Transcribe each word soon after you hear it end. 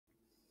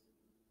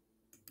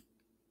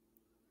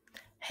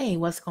Hey,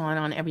 what's going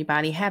on,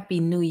 everybody? Happy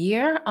New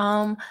Year.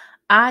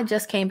 I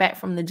just came back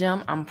from the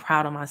gym. I'm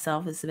proud of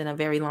myself. It's been a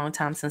very long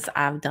time since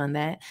I've done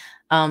that.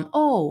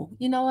 Oh,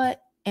 you know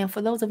what? And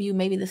for those of you,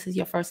 maybe this is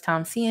your first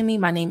time seeing me,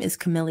 my name is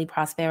Camille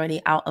Prosperity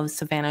out of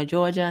Savannah,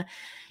 Georgia.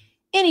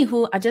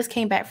 Anywho, I just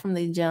came back from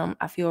the gym.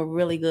 I feel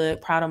really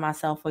good, proud of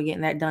myself for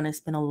getting that done.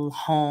 It's been a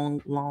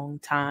long, long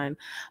time.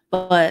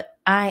 But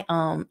I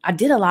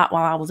did a lot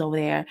while I was over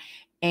there.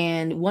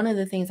 And one of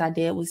the things I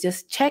did was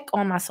just check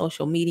on my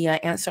social media,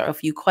 answer a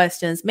few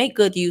questions, make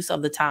good use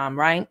of the time,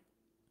 right?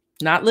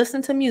 Not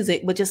listen to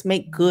music, but just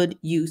make good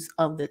use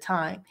of the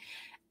time.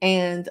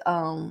 And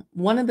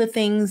one of the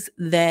things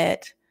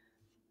that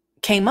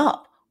came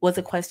up was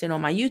a question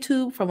on my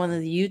YouTube from one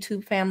of the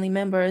YouTube family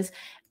members.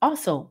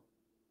 Also,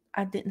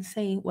 I didn't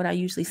say what I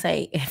usually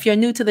say. If you're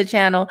new to the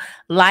channel,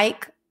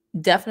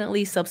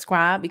 definitely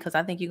subscribe because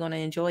I think you're going to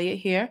enjoy it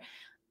here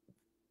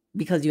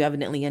because you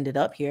evidently ended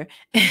up here.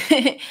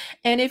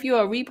 And if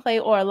you're a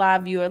replay or a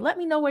live viewer, let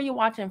me know where you're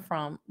watching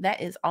from. That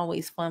is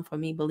always fun for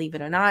me, believe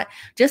it or not,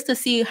 just to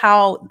see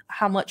how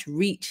much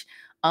reach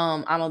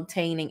I'm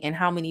obtaining and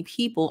how many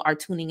people are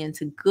tuning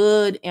into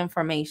good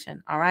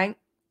information. All right.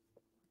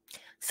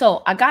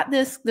 So I got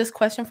this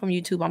question from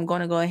YouTube. I'm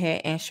going to go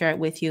ahead and share it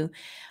with you.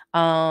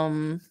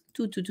 Well,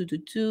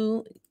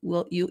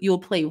 you'll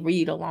play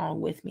read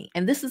along with me.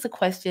 And this is a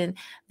question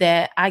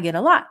that I get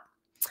a lot.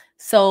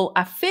 So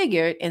I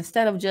figured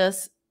instead of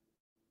just,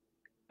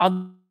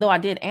 although I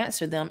did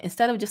answer them,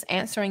 instead of just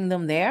answering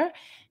them there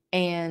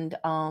and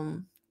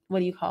what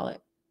do you call it?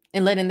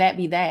 And letting that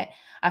be that,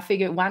 I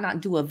figured why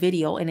not do a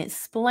video and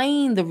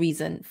explain the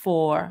reason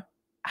for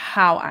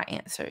how I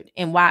answered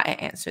and why I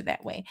answered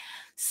that way.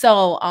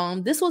 So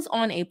this was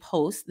on a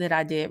post that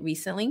I did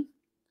recently.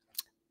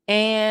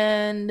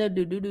 And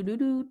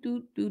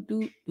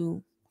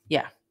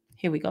yeah,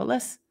 here we go.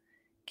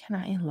 Can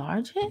I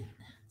enlarge it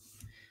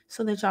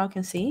so that y'all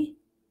can see?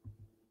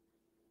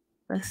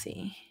 Let's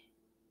see.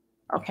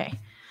 Okay.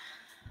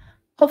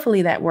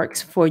 Hopefully that works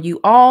for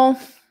you all.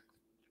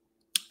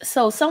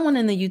 So someone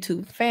in the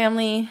YouTube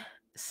family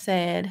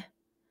said,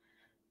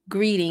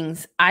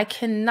 greetings. I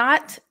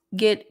cannot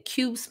get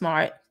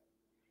CubeSmart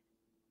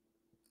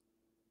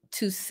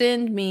to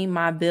send me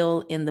my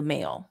bill in the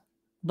mail.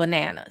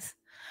 Bananas.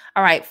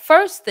 All right.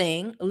 First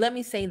thing, let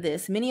me say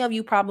this. Many of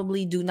you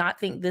probably do not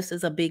think this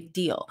is a big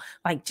deal.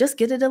 Like, just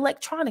get it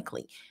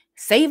electronically.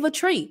 Save a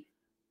tree.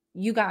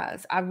 You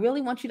guys, I really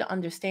want you to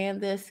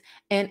understand this.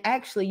 And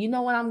actually, you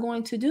know what I'm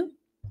going to do?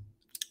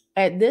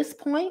 At this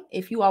point,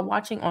 if you are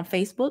watching on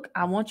Facebook,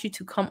 I want you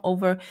to come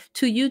over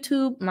to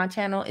YouTube. My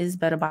channel is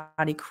Better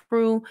Body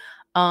Crew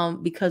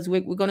because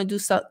we're going to do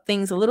some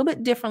things a little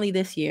bit differently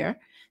this year.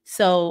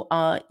 So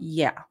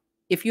yeah,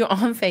 if you're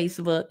on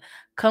Facebook,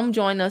 come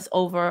join us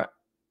over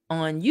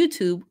on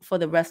YouTube for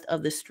the rest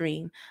of the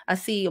stream. I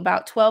see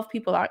about 12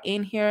 people are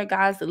in here.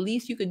 Guys, the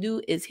least you could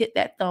do is hit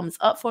that thumbs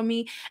up for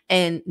me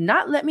and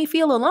not let me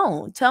feel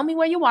alone. Tell me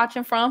where you're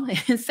watching from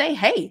and say,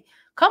 hey,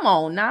 come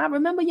on now,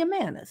 remember your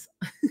manners.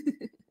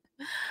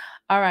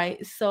 All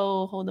right,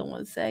 so hold on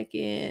one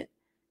second.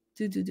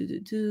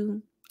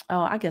 Oh,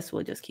 I guess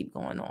we'll just keep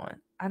going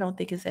on. I don't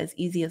think it's as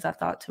easy as I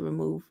thought to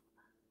remove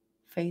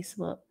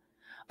Facebook.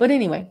 But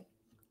anyway,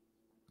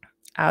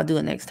 I'll do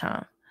it next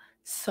time.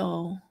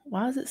 So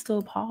why is it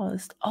still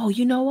paused? Oh,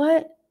 you know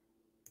what?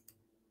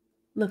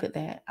 Look at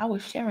that. I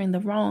was sharing the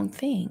wrong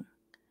thing.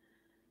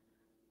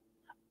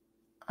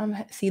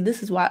 See,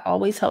 this is why it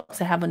always helps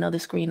to have another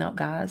screen up,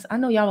 guys. I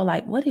know y'all are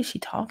like, what is she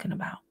talking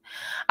about?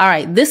 All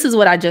right, this is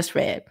what I just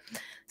read.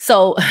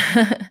 So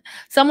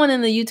someone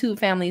in the YouTube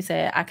family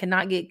said, I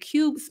cannot get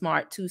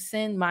CubeSmart to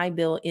send my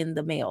bill in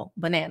the mail.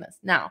 Bananas.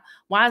 Now,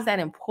 why is that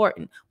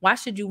important? Why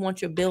should you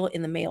want your bill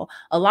in the mail?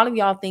 A lot of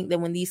y'all think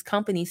that when these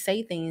companies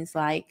say things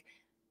like,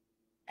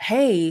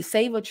 hey,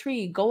 save a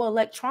tree, go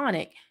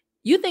electronic,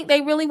 you think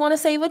they really want to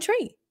save a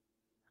tree.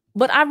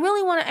 But I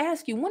really want to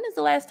ask you, when is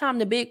the last time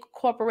the big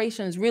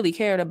corporations really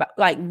cared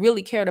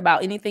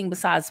about anything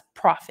besides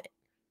profit?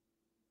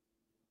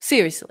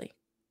 Seriously.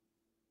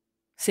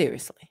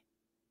 Seriously.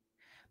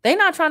 They're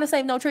not trying to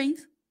save no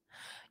trees.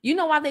 You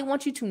know why they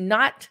want you to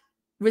not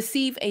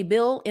receive a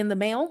bill in the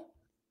mail?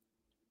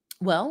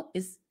 Well,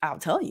 I'll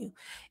tell you.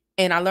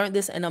 And I learned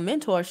this in a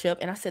mentorship,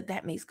 and I said,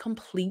 that makes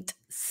complete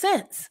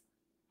sense.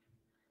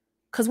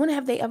 Because when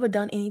have they ever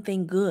done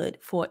anything good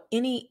for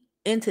any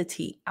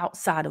entity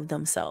outside of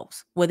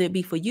themselves, whether it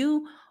be for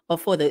you or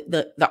for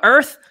the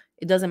earth?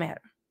 It doesn't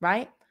matter,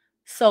 right?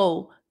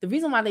 So the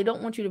reason why they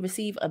don't want you to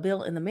receive a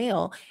bill in the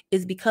mail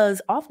is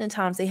because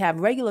oftentimes they have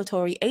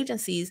regulatory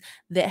agencies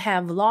that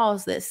have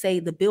laws that say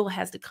the bill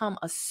has to come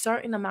a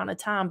certain amount of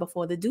time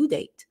before the due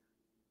date.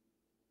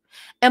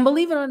 And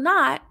believe it or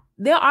not,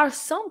 there are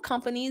some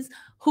companies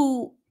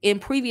who, in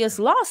previous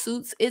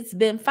lawsuits, it's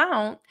been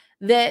found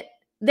that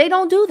they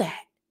don't do that.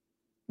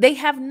 They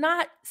have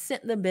not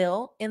sent the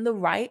bill in the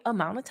right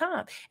amount of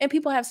time, and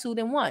people have sued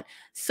and won.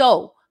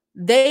 So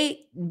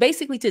They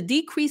basically, to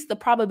decrease the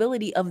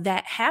probability of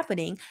that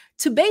happening,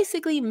 to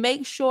basically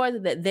make sure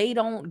that they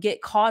don't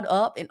get caught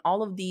up in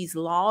all of these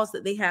laws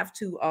that they have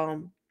to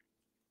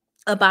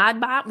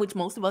abide by, which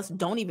most of us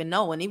don't even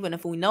know. And even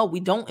if we know, we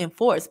don't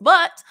enforce.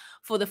 But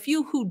for the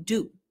few who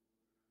do,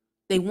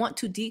 they want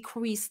to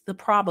decrease the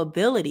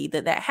probability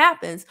that that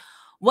happens.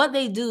 What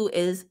they do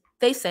is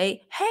they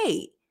say,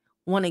 hey,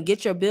 want to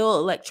get your bill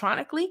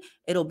electronically?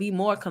 It'll be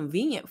more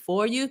convenient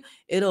for you.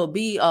 It'll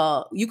be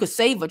you could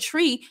save a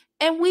tree.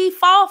 And we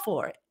fall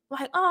for it.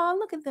 Like, oh,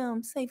 look at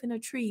them saving a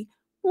tree.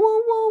 Woo,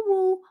 woo,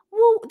 woo,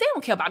 woo. They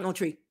don't care about no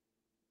tree.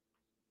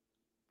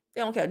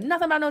 They don't care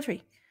nothing about no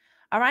tree.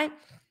 All right.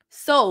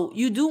 So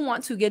you do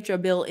want to get your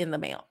bill in the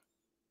mail.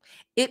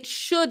 It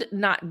should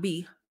not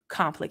be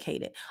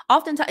complicated.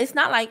 Oftentimes, it's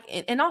not like,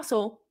 and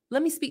also,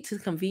 let me speak to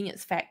the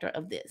convenience factor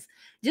of this.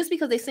 Just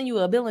because they send you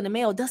a bill in the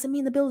mail doesn't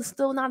mean the bill is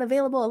still not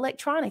available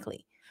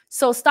electronically.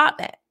 So stop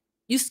that.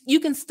 You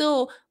can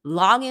still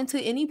log into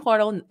any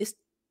portal. It's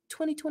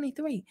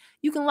 2023.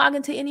 You can log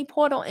into any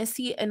portal and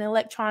see an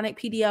electronic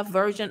PDF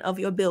version of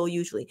your bill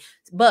usually,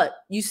 but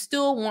you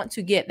still want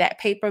to get that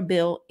paper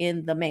bill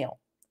in the mail.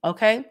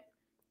 Okay.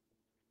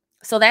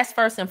 So that's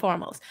first and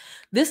foremost.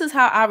 This is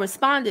how I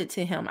responded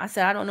to him. I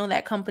said, I don't know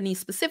that company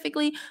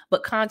specifically,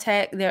 but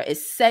contact their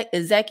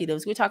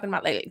executives. We're talking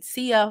about like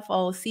CFO,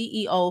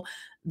 CEO,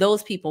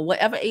 those people,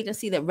 whatever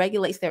agency that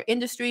regulates their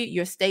industry,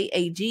 your state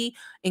AG.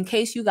 In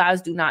case you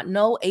guys do not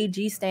know,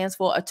 AG stands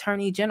for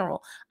Attorney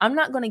General. I'm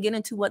not going to get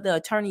into what the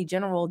Attorney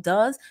General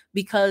does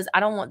because I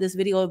don't want this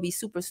video to be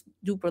super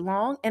duper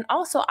long. And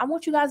also, I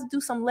want you guys to do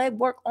some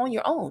legwork on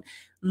your own.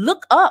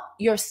 Look up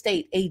your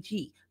state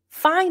AG.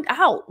 Find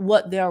out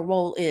what their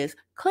role is.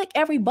 Click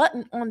every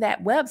button on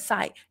that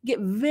website. Get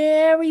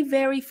very,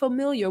 very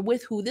familiar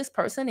with who this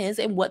person is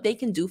and what they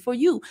can do for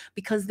you,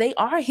 because they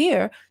are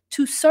here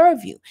to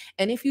serve you.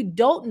 And if you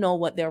don't know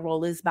what their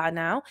role is by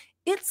now,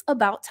 it's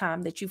about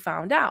time that you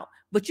found out.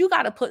 But you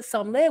got to put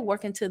some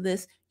legwork into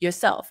this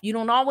yourself. You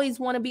don't always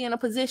want to be in a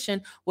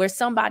position where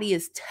somebody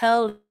is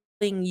telling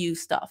you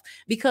stuff,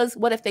 because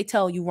what if they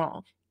tell you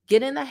wrong?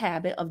 Get in the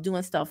habit of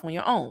doing stuff on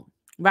your own,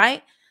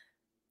 right?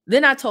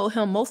 Then I told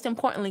him, most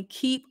importantly,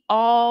 keep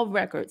all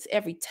records,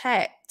 every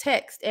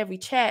text, every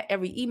chat,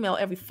 every email,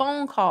 every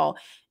phone call.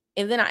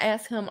 And then I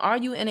asked him, are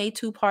you in a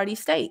two-party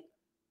state?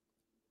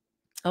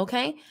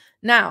 Okay.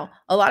 Now,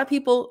 a lot of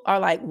people are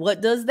like,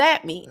 what does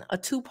that mean? A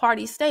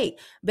two-party state.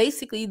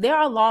 Basically, there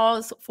are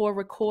laws for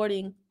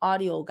recording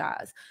audio,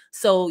 guys.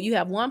 So you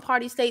have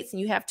one-party states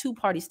and you have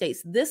two-party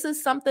states. This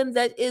is something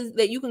that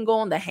you can go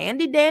on the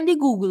handy-dandy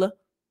Googler,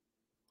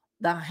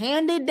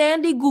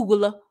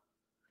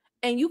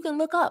 and you can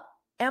look up,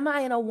 am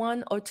I in a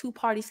one or two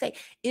party state?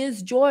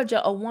 Is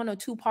Georgia a one or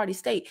two party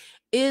state?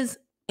 And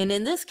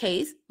in this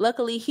case,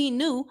 luckily he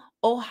knew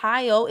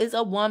Ohio is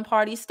a one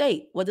party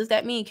state. What does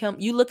that mean, Kim?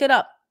 You look it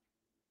up.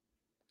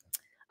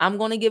 I'm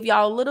going to give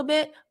y'all a little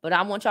bit, but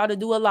I want y'all to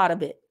do a lot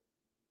of it,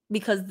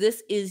 because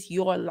this is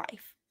your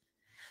life.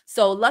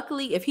 So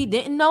luckily, if he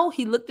didn't know,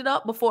 he looked it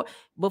up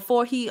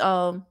before he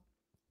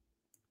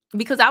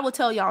because I will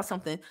tell y'all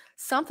something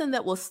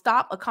that will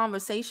stop a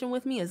conversation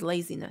with me is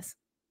laziness.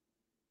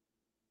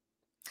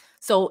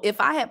 So if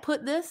I had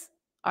put this,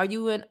 are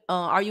you in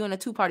a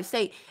two-party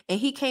state? And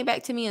he came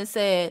back to me and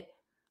said,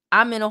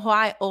 I'm in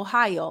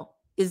Ohio.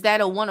 Is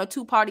that a one or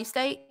two-party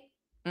state?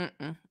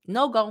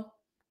 No go.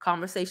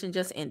 Conversation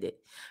just ended,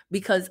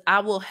 because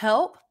I will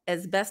help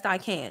as best I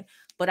can,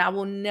 but I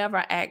will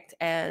never act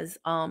as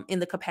in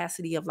the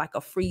capacity of like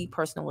a free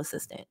personal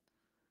assistant.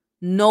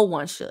 No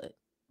one should.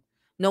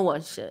 No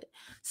one should.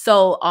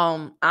 So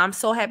I'm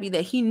so happy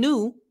that he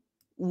knew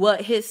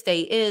what his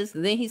state is.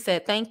 Then he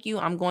said, thank you.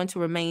 I'm going to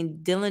remain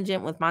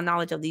diligent with my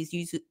knowledge of these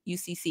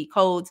UCC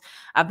codes.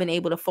 I've been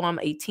able to form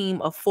a team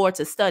of 4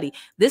 to study.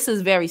 This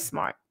is very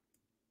smart.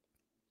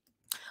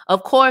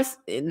 Of course,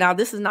 now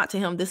this is not to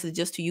him. This is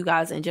just to you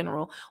guys in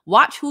general.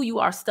 Watch who you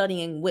are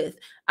studying with.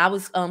 I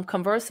was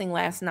conversing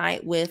last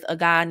night with a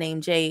guy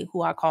named Jay,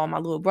 who I call my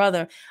little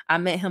brother. I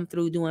met him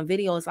through doing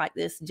videos like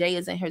this. Jay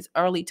is in his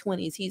early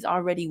 20s. He's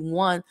already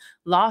won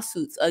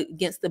lawsuits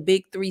against the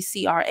big 3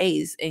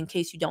 CRAs. In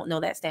case you don't know,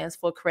 that stands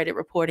for credit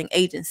reporting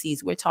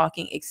agencies. We're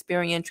talking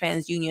Experian,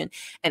 TransUnion,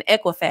 and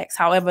Equifax.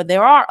 However,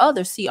 there are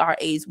other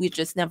CRAs. We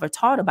just never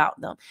taught about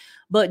them.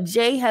 But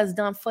Jay has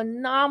done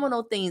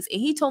phenomenal things.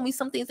 And he told me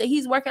some things that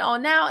he's working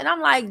on now. And I'm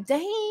like,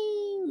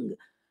 dang,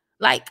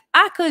 like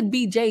I could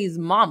be Jay's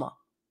mama.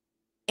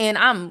 And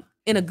I'm,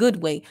 in a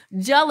good way,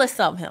 jealous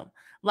of him.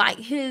 Like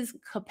his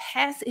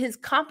capacity, his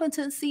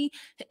competency.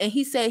 And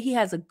he said he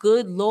has a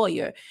good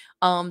lawyer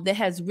that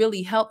has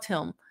really helped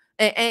him.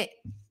 And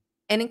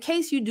in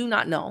case you do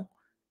not know,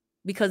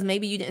 because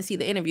maybe you didn't see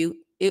the interview,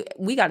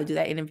 we got to do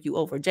that interview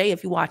over. Jay,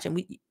 if you're watching,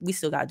 we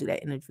still got to do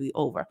that interview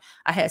over.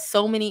 I had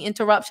so many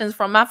interruptions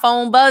from my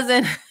phone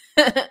buzzing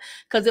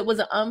because it was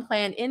an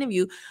unplanned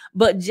interview.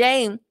 But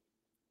Jay,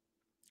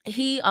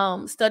 he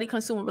studied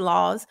consumer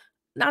laws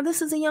Now,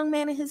 this is a young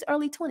man in his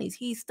early 20s.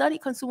 He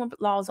studied consumer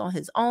laws on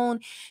his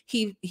own.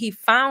 He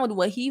found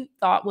what he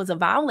thought was a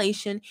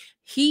violation.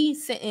 He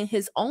sent in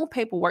his own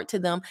paperwork to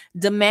them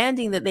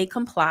demanding that they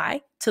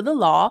comply to the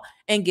law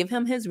and give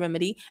him his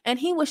remedy, and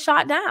he was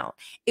shot down.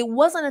 It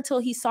wasn't until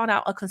he sought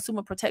out a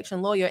consumer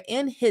protection lawyer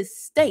in his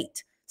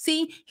state.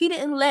 See, he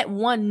didn't let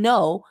one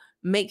no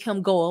make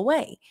him go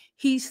away.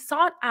 He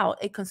sought out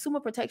a consumer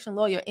protection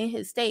lawyer in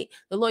his state.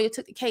 The lawyer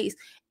took the case,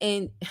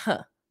 and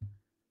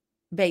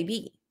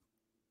baby,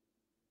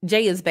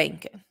 Jay is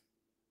banking.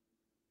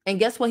 And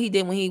guess what he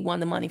did when he won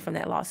the money from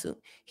that lawsuit?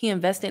 He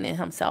invested in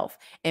himself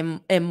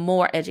and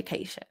more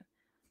education.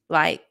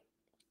 Like,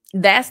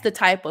 that's the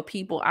type of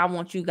people I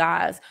want you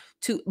guys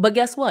to. But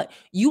guess what?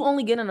 You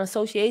only get an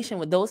association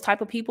with those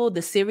type of people,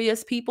 the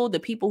serious people, the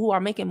people who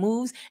are making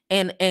moves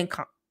and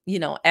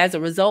as a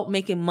result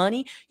making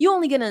money. You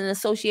only get an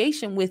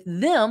association with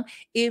them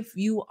if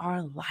you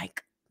are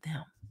like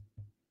them.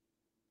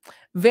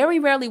 Very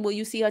rarely will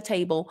you see a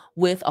table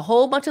with a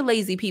whole bunch of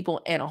lazy people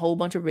and a whole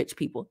bunch of rich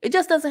people. It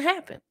just doesn't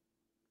happen.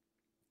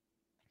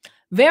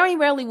 Very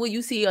rarely will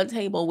you see a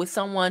table with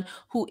someone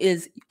who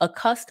is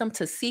accustomed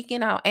to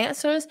seeking out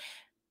answers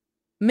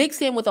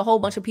mixed in with a whole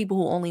bunch of people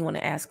who only want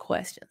to ask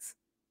questions.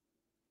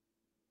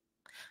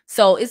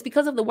 So it's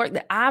because of the work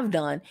that I've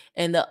done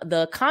and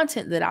the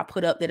content that I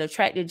put up that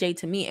attracted Jay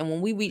to me. And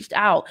when we reached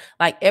out,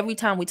 like every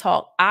time we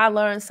talk, I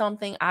learn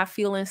something, I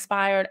feel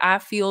inspired, I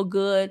feel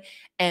good,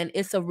 and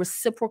it's a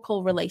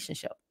reciprocal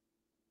relationship.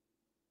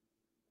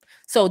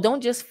 So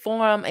don't just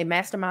form a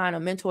mastermind, a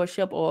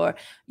mentorship, or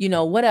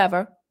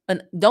whatever.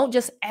 And don't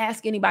just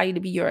ask anybody to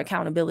be your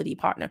accountability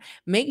partner.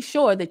 Make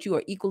sure that you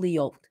are equally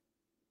yoked.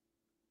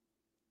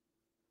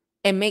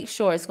 And make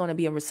sure it's going to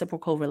be a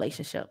reciprocal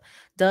relationship.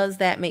 Does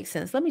that make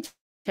sense? Let me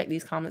check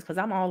these comments because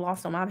I'm all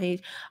lost on my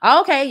page.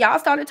 Okay, y'all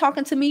started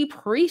talking to me.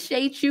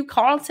 Appreciate you.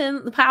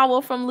 Carlton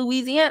Powell from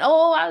Louisiana.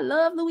 Oh, I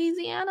love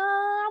Louisiana.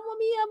 I want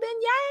me up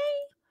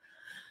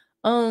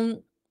in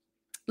yay.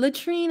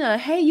 Latrina,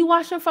 hey, you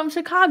watching from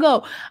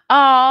Chicago?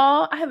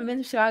 Oh, I haven't been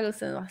to Chicago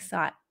since I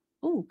saw it.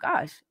 Oh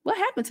gosh, what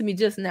happened to me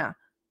just now?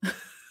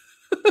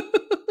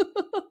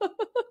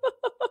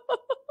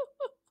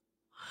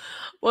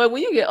 Well,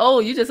 when you get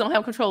old, you just don't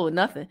have control of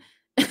nothing.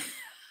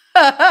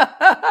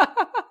 I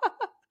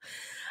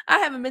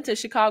haven't been to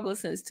Chicago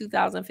since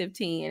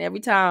 2015, and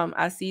every time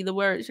I see the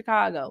word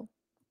Chicago,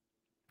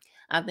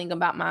 I think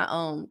about my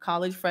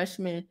college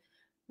freshman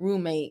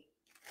roommate,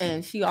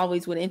 and she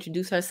always would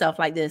introduce herself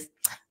like this.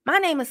 My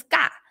name is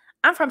Scott.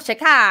 I'm from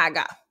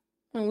Chicago.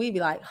 And we'd be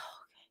like,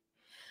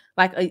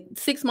 oh, okay. Like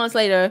 6 months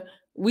later,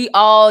 we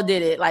all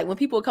did it. Like when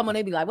people would come on,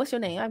 they'd be like, what's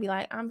your name? I'd be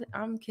like, I'm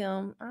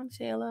Kim. I'm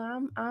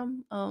Shayla.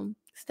 I'm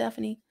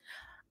Stephanie.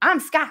 I'm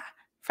Scott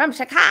from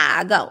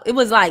Chicago. It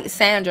was like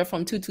Sandra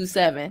from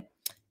 227.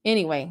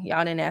 Anyway,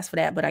 y'all didn't ask for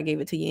that, but I gave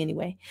it to you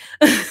anyway.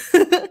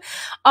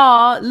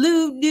 Aw,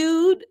 Lou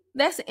Dude.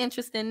 That's an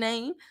interesting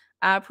name.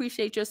 I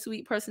appreciate your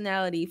sweet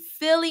personality.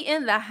 Philly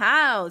in the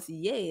house.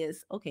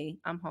 Yes. Okay,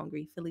 I'm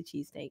hungry. Philly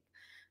cheesesteak.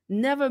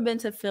 Never been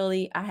to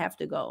Philly. I have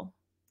to go.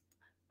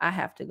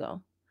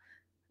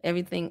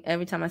 Every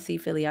time I see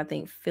Philly, I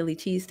think Philly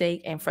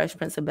cheesesteak and Fresh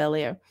Prince of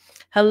Bel-Air.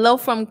 Hello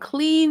from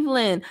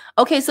Cleveland.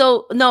 Okay,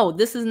 so no,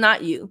 this is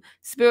not you.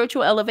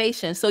 Spiritual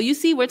elevation. So you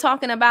see, we're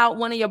talking about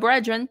one of your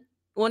brethren,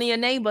 one of your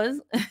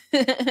neighbors.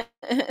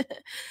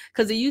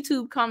 Because the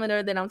YouTube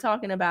commenter that I'm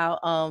talking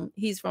about,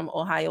 he's from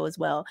Ohio as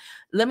well.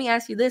 Let me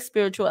ask you this,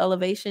 spiritual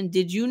elevation.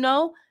 Did you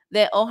know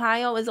that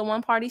Ohio is a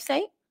one-party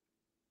state?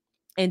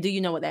 And do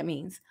you know what that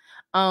means?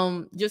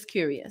 Just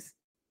curious.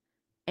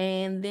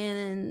 And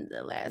then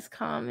the last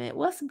comment,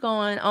 what's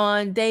going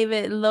on?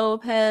 David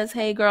Lopez,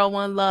 hey girl,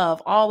 one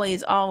love.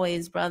 Always,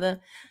 always, brother.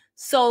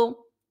 So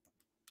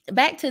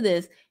back to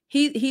this.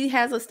 He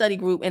has a study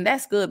group, and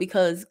that's good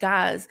because,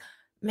 guys,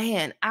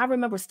 man, I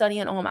remember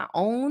studying on my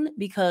own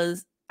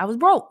because I was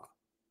broke.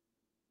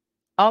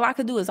 All I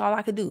could do is all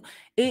I could do.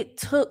 It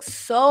took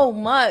so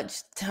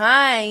much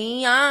time.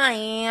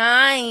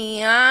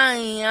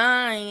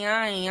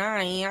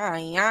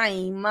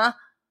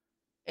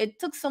 It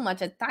took so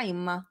much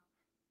time.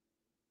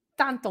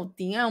 Tanto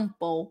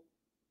tiempo.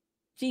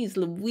 Jeez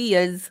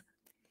Louise.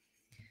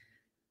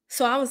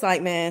 So I was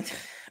like, man,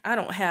 I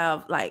don't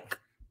have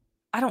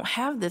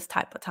this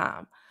type of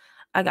time.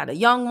 I got a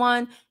young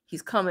one.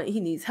 He's coming. He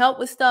needs help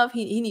with stuff.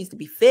 He needs to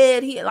be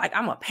fed.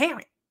 I'm a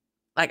parent.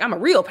 Like, I'm a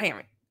real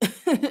parent.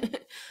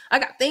 I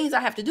got things I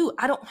have to do.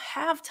 I don't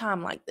have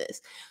time like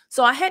this.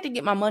 So I had to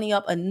get my money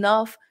up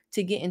enough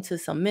to get into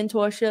some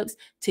mentorships,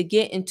 to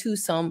get into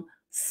some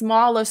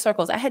smaller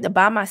circles. I had to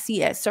buy my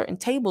seat at certain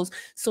tables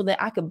so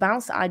that I could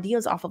bounce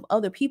ideas off of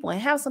other people and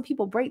have some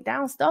people break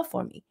down stuff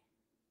for me.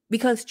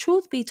 Because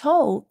truth be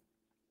told,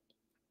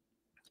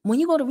 when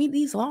you go to read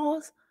these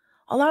laws,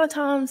 a lot of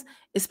times,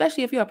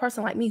 especially if you're a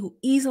person like me who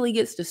easily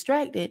gets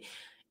distracted,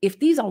 if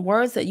these are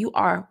words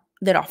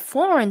that are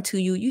foreign to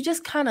you, you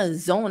just kind of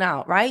zone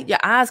out, right? Your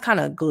eyes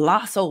kind of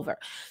gloss over.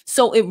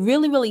 So it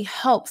really, really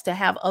helps to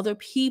have other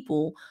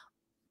people,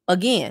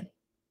 again,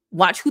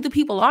 watch who the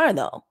people are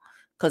though.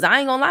 Because I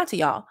ain't gonna lie to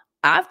y'all.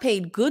 I've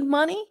paid good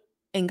money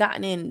and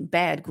gotten in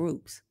bad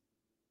groups.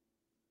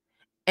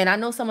 And I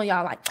know some of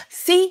y'all like,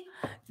 see,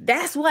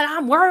 that's what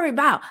I'm worried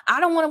about. I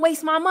don't want to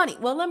waste my money.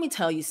 Well, let me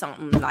tell you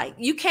something. Like,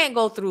 you can't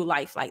go through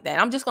life like that.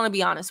 I'm just going to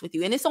be honest with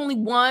you. And it's only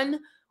one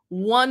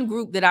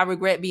group that I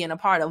regret being a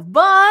part of.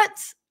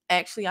 But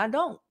actually, I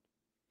don't.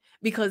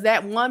 Because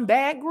that one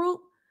bad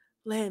group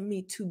led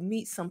me to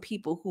meet some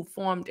people who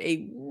formed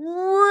a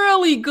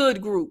really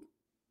good group.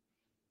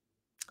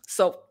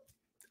 So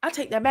I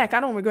take that back.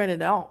 I don't regret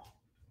it at all.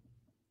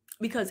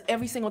 Because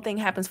every single thing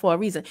happens for a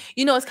reason.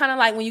 You know, it's kind of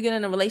like when you get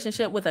in a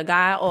relationship with a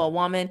guy or a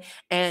woman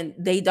and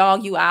they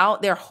dog you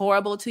out, they're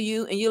horrible to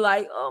you, and you're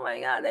like, oh my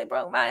God, they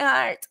broke my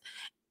heart.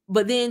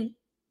 But then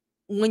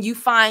when you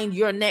find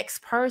your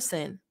next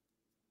person,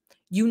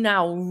 you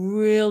now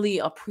really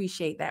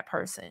appreciate that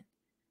person,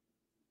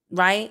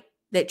 right?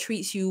 That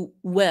treats you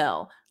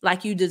well,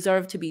 like you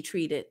deserve to be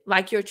treated,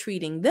 like you're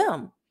treating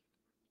them,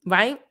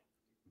 right?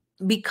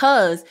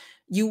 Because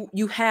you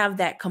have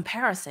that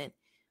comparison.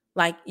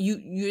 Like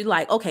you're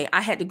like, okay,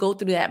 I had to go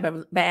through that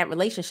bad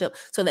relationship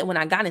so that when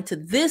I got into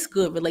this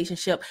good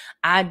relationship,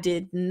 I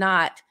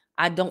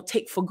don't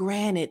take for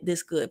granted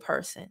this good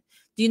person.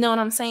 Do you know what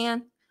I'm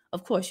saying?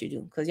 Of course you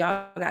do, because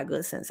y'all got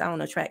good sense. I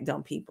don't attract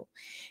dumb people.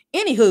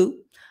 Anywho,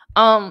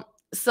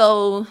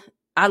 so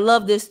I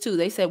love this too.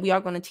 They said we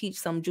are going to teach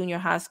some junior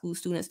high school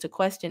students to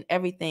question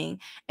everything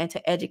and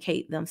to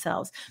educate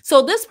themselves.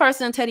 So this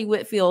person, Teddy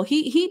Whitfield,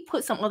 he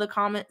put some other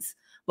comments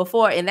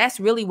before, and that's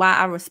really why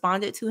I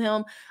responded to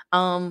him.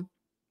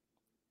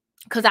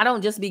 Because I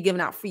don't just be giving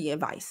out free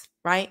advice,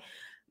 right?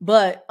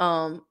 But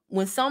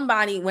when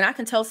I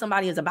can tell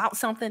somebody is about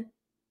something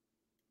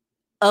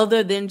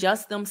other than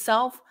just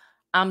themselves,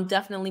 I'm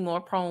definitely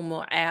more prone,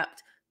 more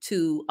apt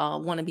to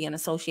want to be in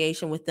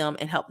association with them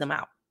and help them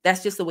out.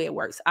 That's just the way it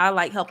works. I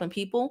like helping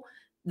people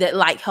that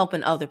like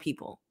helping other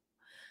people.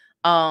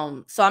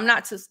 So I'm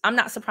not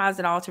surprised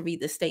at all to read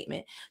this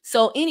statement.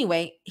 So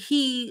anyway,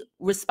 he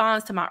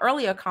responds to my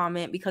earlier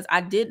comment because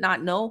I did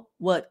not know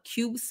what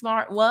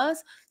CubeSmart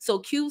was. So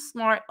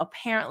CubeSmart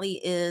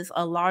apparently is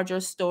a larger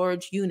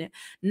storage unit.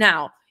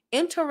 Now,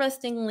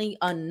 interestingly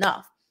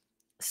enough,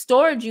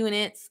 storage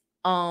units,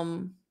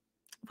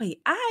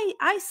 wait,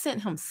 I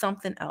sent him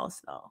something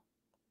else though.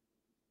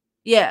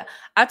 Yeah,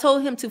 I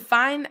told him to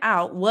find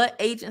out what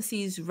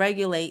agencies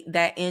regulate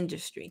that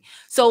industry.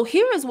 So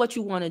here is what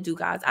you want to do,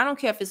 guys. I don't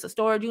care if it's a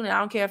storage unit. I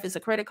don't care if it's a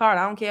credit card.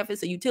 I don't care if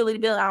it's a utility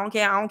bill. I don't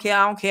care. I don't care.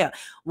 I don't care.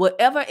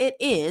 Whatever it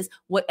is,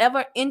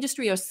 whatever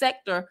industry or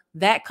sector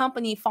that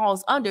company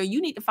falls under, you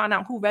need to find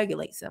out who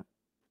regulates them.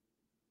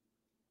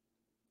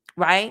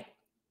 Right?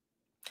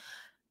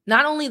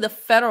 Not only the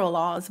federal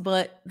laws,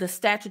 but the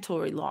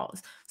statutory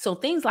laws. So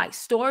things like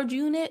storage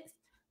units,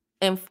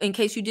 and in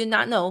case you did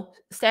not know,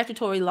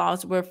 statutory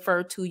laws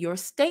refer to your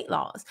state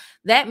laws.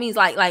 That means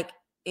like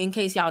in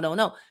case y'all don't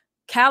know,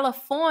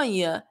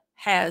 California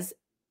has,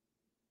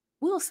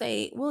 we'll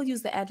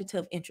use the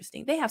adjective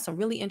interesting. They have some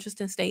really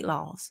interesting state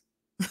laws.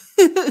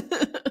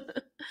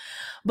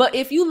 But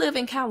if you live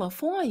in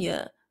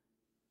California,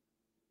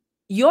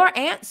 your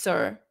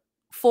answer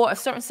for a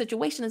certain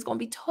situation is going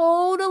to be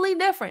totally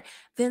different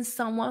than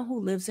someone who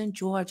lives in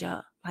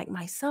Georgia, like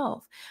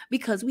myself,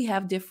 because we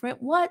have different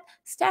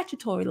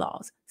statutory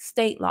laws,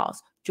 state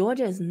laws.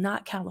 Georgia is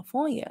not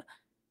California.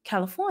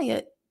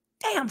 California,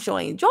 damn sure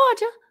ain't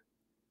Georgia.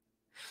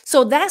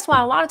 So that's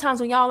why a lot of times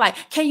when y'all like,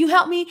 can you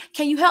help me?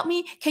 Can you help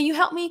me? Can you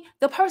help me?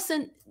 The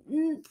person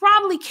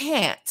probably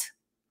can't.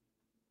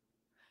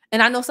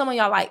 And I know some of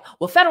y'all like,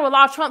 well, federal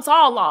law trumps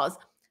all laws.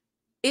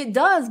 It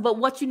does, but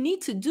what you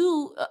need to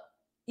do,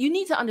 you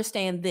need to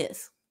understand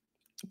this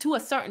to a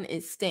certain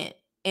extent.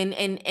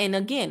 And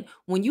again,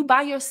 when you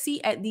buy your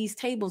seat at these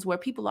tables where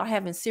people are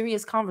having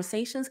serious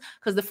conversations,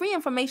 because the free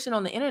information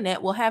on the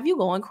internet will have you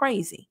going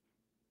crazy.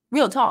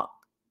 Real talk.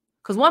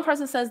 Because one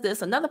person says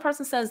this, another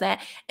person says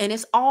that, and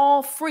it's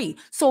all free.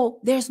 So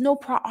there's no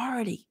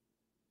priority.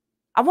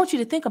 I want you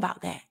to think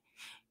about that.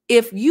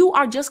 If you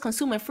are just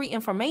consuming free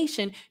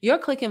information, you're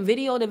clicking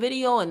video to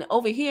video and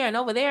over here and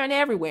over there and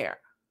everywhere.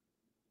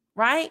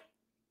 Right?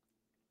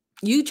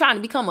 You trying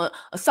to become a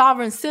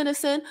sovereign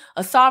citizen,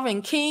 a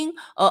sovereign king,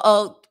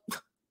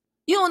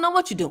 you don't know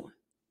what you're doing.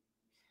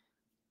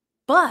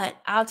 But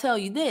I'll tell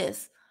you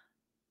this,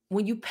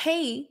 when you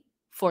pay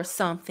for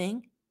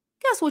something,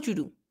 guess what you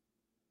do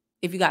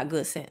if you got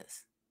good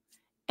sense?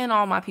 And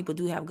all my people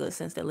do have good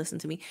sense that listen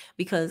to me,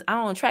 because I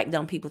don't attract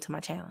dumb people to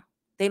my channel.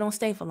 They don't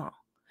stay for long.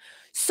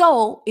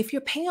 So if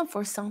you're paying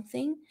for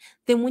something,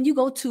 then when you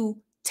go to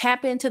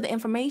tap into the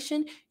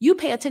information, you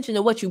pay attention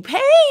to what you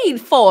paid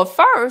for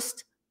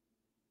first.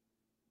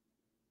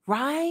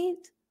 Right?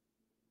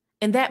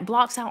 And that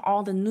blocks out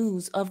all the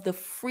news of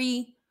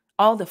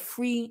all the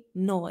free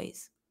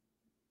noise.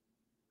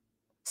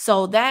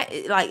 So that,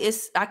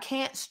 I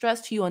can't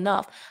stress to you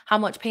enough how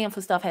much paying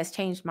for stuff has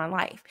changed my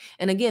life.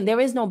 And again, there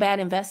is no bad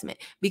investment,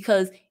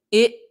 because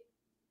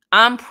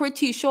I'm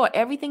pretty sure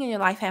everything in your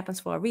life happens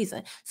for a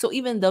reason. So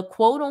even the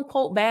quote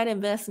unquote bad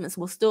investments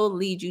will still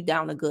lead you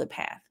down a good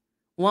path.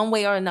 One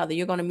way or another,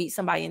 you're going to meet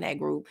somebody in that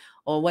group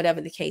or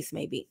whatever the case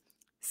may be.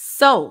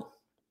 So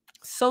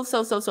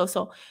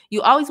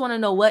you always want to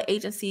know what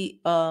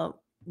agency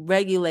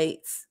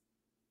regulates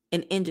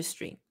an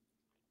industry.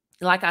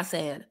 Like I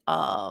said,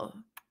 and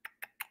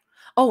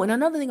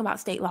another thing about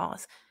state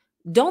laws.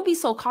 Don't be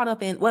so caught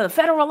up in, well, the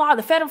federal law,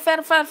 the federal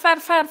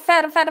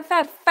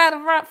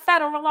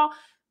law,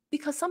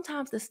 because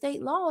sometimes the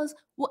state laws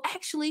will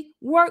actually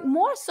work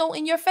more so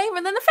in your favor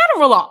than the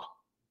federal law.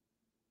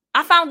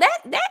 I found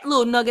that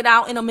little nugget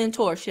out in a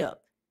mentorship,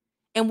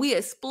 and we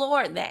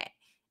explored that,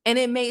 and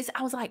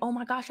I was like, oh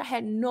my gosh, I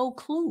had no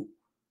clue,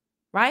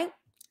 right?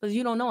 Because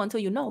you don't know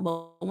until you know,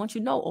 but once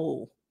you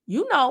know,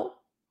 you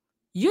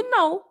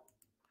know.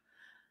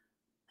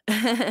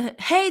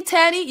 Hey,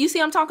 Teddy, you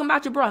see I'm talking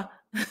about your bruh.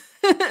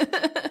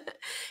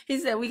 He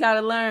said we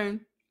gotta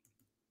learn.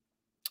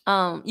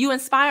 You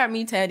inspired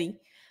me, Teddy,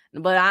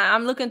 but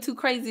I'm looking too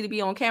crazy to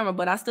be on camera.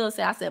 But I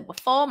said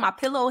before my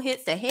pillow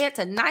hits the head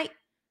tonight.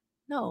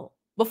 No,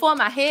 before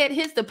my head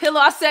hits the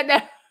pillow. I said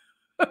that.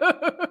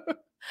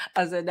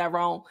 I said that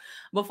wrong.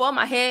 Before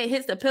my head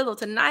hits the pillow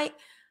tonight,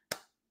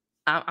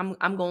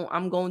 I'm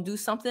gonna do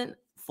something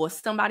for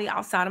somebody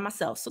outside of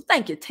myself. So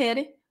thank you,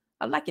 Teddy.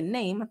 I like your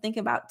name. I'm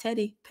thinking about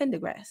Teddy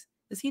Pendergrass.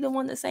 Is he the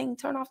one that sang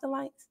 "Turn Off the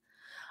Lights"?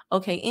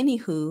 Okay,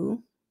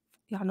 anywho,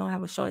 y'all know I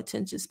have a short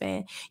attention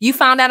span. You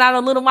found that out a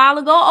little while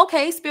ago?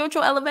 Okay,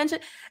 spiritual elevation.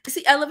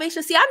 See,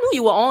 elevation. See, I knew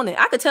you were on it.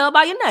 I could tell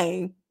by your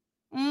name.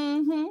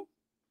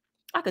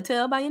 I could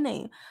tell by your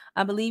name.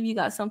 I believe you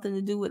got something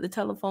to do with the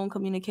telephone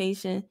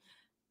communication.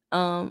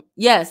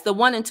 Yes, the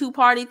 1 and 2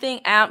 party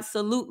thing.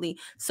 Absolutely.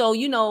 So,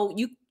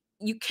 you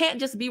can't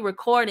just be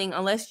recording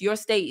unless your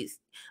state is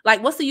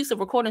like, what's the use of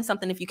recording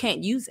something if you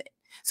can't use it?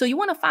 So you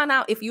want to find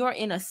out if you're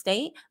in a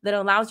state that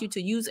allows you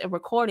to use a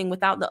recording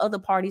without the other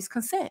party's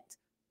consent.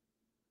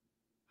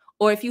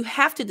 Or if you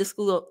have to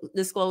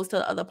disclose to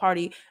the other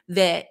party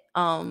that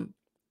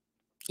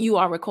you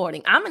are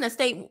recording. I'm in a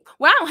state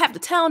where I don't have to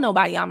tell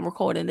nobody I'm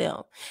recording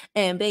them.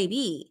 And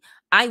baby,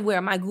 I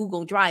wear my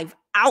Google Drive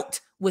out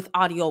with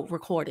audio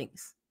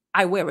recordings.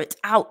 I wear it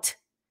out.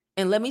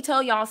 And let me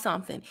tell y'all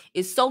something.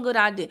 It's so good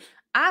I did.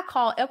 I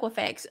called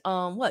Equifax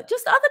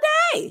just the other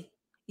day.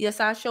 Yes,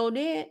 I sure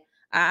did.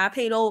 I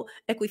paid old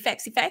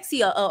Equifaxy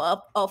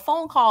a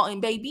phone call, and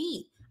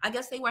baby, I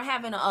guess they were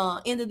having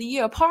a end of the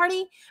year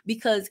party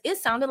because it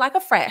sounded like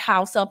a frat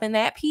house up in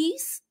that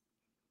piece.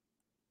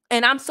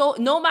 And I'm so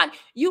nobody,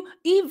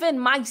 even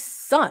my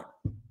son,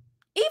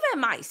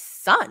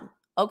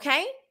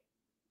 okay,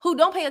 who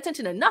don't pay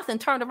attention to nothing,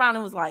 turned around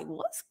and was like,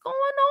 what's going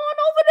on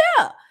over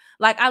there?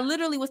 Like, I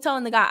literally was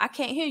telling the guy, I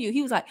can't hear you.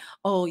 He was like,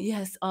 oh,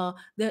 yes,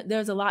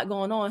 there's a lot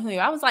going on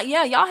here. I was like,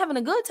 yeah, y'all having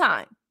a good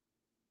time.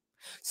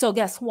 So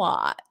guess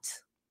what?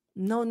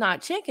 No,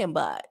 not chicken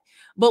butt.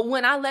 But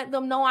when I let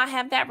them know I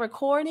have that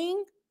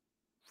recording,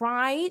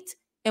 right?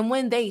 And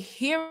when they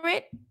hear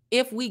it,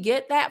 if we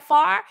get that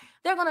far,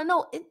 they're going to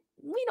know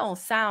we don't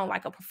sound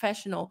like a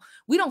professional.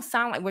 We don't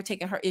sound like we're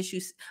taking her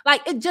issues.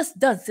 Like, it just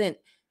doesn't.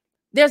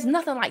 There's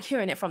nothing like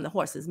hearing it from the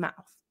horse's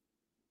mouth.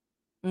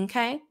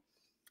 Okay?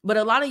 But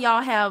a lot of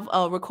y'all have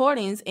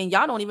recordings and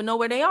y'all don't even know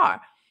where they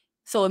are.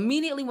 So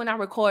immediately when I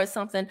record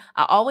something,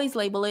 I always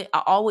label it.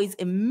 I always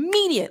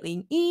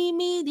immediately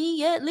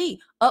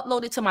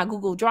upload it to my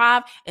Google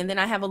Drive. And then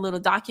I have a little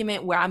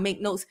document where I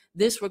make notes.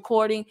 This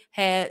recording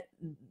had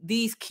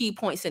these key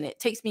points in it. It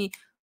takes me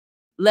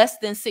less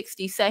than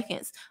 60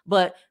 seconds.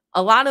 But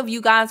a lot of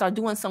you guys are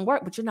doing some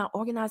work, but you're not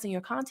organizing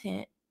your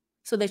content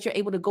so that you're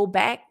able to go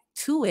back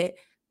to it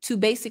to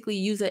basically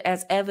use it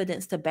as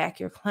evidence to back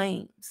your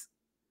claims.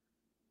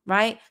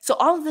 Right? So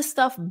all of this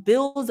stuff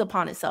builds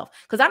upon itself,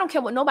 because I don't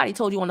care what nobody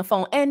told you on the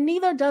phone, and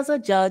neither does a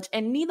judge,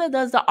 and neither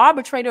does the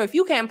arbitrator if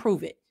you can't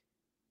prove it.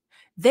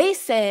 They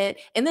said,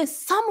 and then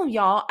some of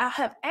y'all, I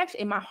have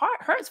actually, my heart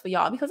hurts for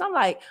y'all, because I'm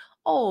like,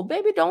 oh,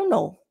 baby, don't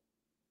know.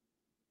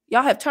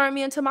 Y'all have turned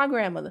me into my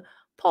grandmother.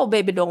 Poor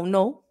baby don't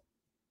know.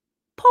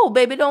 Poor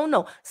baby don't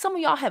know. Some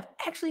of y'all have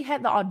actually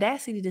had the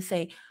audacity to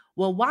say,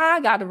 well, why I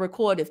got to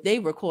record if they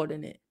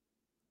recording it?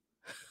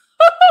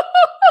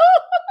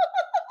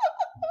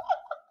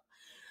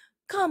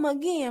 Come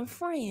again,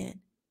 friend.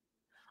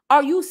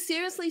 Are you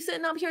seriously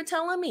sitting up here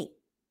telling me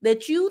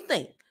that you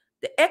think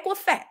the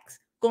Equifax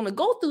going to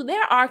go through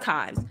their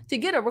archives to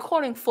get a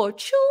recording for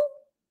you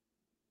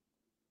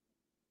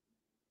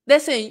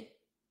that's in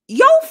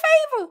your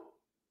favor?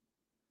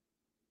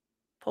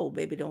 Poor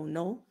baby don't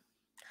know.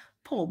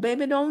 Poor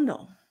baby don't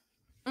know.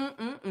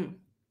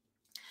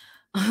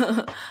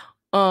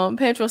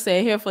 Petro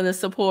said, here for the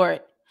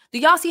support. Do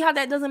y'all see how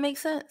that doesn't make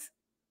sense?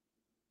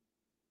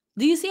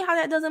 Do you see how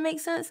that doesn't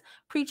make sense?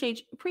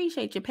 Appreciate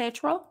you,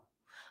 Petro.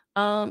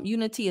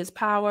 Unity is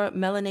power.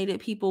 Melanated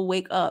people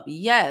wake up.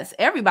 Yes,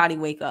 everybody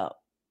wake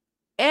up.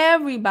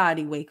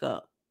 Everybody wake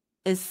up,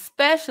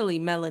 especially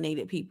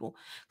melanated people.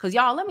 Because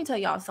y'all, let me tell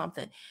y'all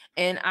something.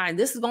 And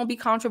this is going to be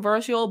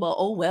controversial, but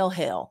oh well,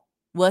 hell,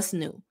 what's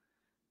new?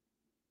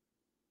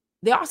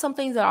 There are some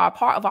things that are a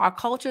part of our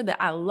culture that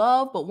I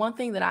love, but one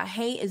thing that I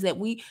hate is that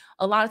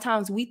a lot of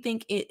times we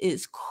think it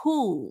is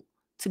cool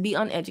to be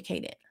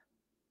uneducated.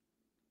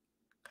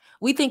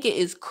 We think it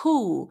is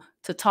cool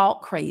to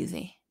talk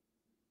crazy.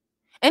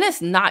 And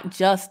it's not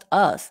just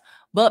us,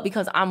 but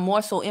because I'm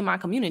more so in my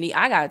community,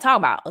 I got to talk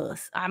about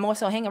us. I more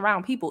so hang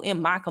around people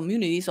in my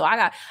community. So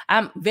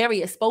I'm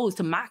very exposed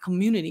to my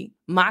community,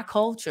 my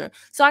culture.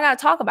 So I got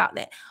to talk about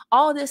that.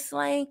 All this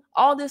slang,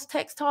 all this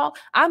text talk,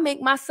 I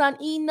make my son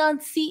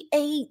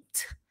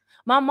enunciate.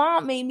 My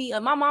mom made me,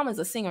 my mom is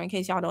a singer in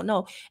case y'all don't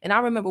know. And I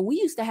remember we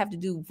used to have to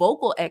do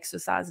vocal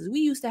exercises. We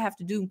used to have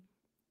to do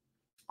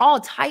all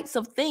types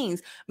of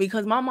things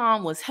because my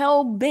mom was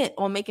hell bent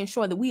on making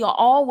sure that we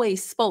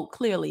always spoke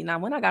clearly. Now,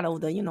 when I got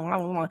older, I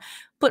was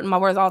putting my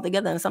words all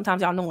together, and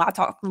sometimes y'all know I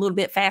talk a little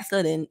bit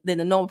faster than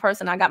the normal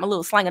person. I got my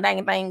little slang a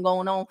dang thing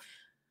going on.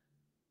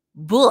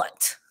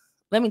 But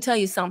let me tell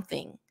you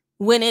something.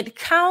 When it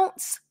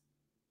counts,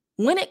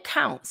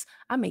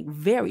 I make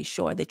very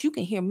sure that you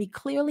can hear me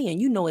clearly and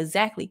you know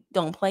exactly.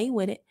 Don't play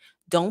with it.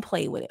 Don't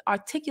play with it.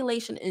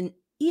 Articulation and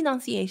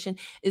enunciation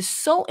is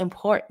so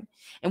important.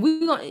 And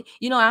we're going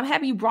to, I'm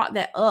happy you brought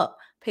that up,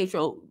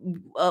 Petro,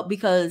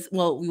 because,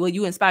 well,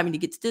 you inspired me to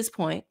get to this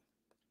point.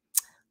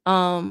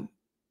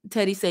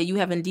 Teddy said, you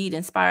have indeed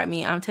inspired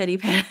me. I'm Teddy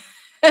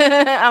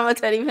I'm a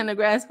Teddy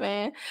Pendergrass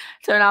fan.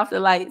 Turn off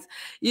the lights.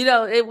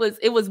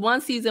 It was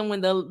one season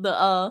when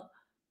the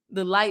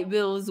light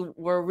bills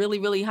were really,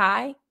 really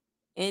high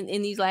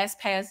in these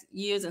past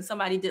years, and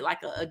somebody did like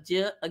a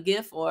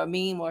GIF or a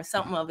meme or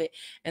something of it,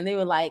 and they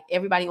were like,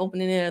 everybody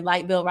opening their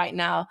light bill right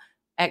now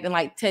acting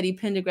like Teddy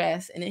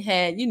Pendergrass, and it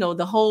had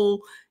the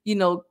whole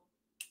build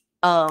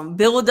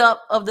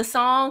up of the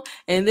song,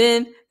 and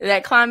then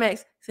that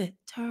climax said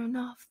turn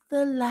off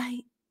the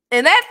light,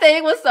 and that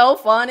thing was so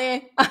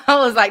funny. I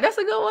was like, that's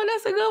a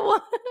good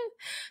one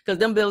because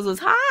them bills was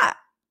high.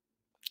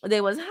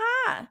 They was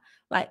high,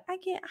 like I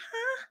get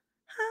high.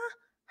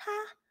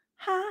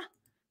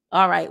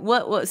 All right.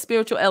 What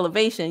spiritual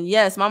elevation?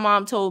 Yes. My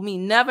mom told me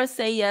never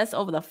say yes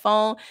over the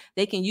phone.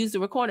 They can use the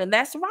recording.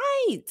 That's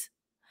right.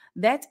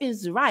 That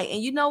is right.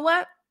 And you know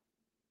what?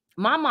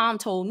 My mom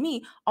told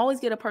me always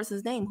get a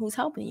person's name who's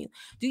helping you.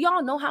 Do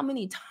y'all know how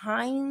many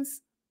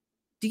times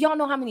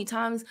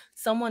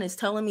someone is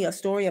telling me a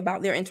story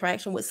about their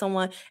interaction with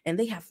someone and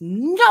they have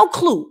no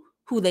clue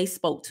who they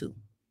spoke to?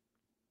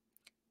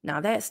 Now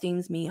that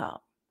steams me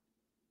up.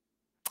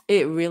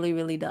 It really,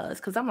 really does.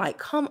 Because I'm like,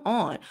 come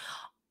on.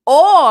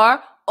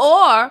 Or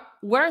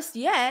worse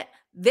yet,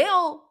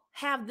 they'll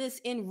have this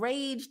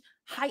enraged,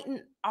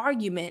 heightened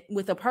argument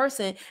with a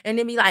person and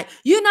then be like,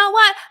 you know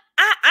what?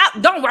 I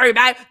don't worry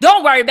about it.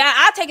 Don't worry about it.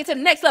 I'll take it to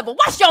the next level.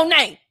 What's your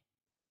name?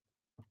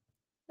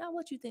 Now,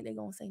 what you think they're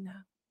going to say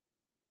now?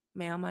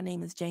 Ma'am, my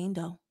name is Jane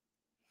Doe.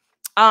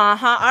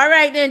 Uh-huh. All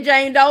right then,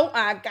 Jane Doe.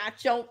 I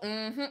got your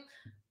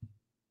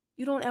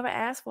You don't ever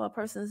ask for a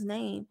person's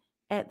name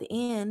at the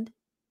end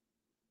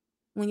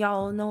when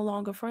y'all are no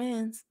longer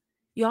friends.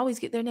 You always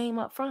get their name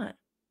up front.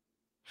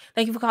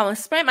 Thank you for calling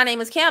Sprint. My name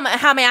is Kim.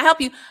 How may I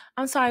help you?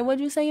 I'm sorry, what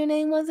did you say your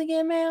name was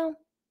again, ma'am?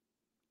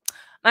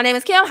 My name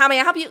is Kim. How may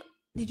I help you?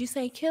 Did you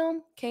say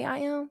Kim?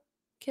 K-I-M?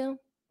 Kim?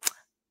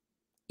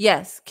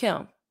 Yes,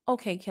 Kim.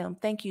 Okay, Kim.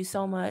 Thank you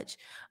so much.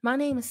 My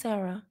name is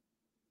Sarah.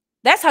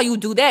 That's how you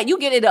do that. You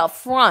get it up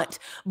front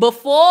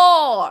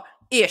before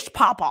ish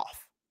pop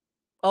off.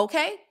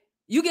 Okay?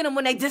 You get them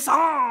when they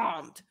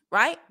disarmed,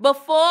 right?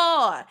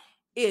 Before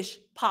ish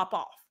pop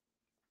off.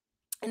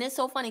 And it's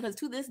so funny because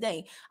to this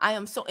day, I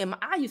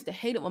used to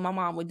hate it when my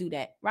mom would do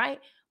that,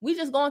 right? We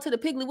just going to the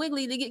Piggly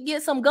Wiggly to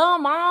get some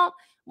gum, Mom.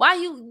 Why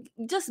you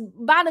just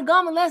buy the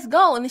gum and let's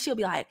go? And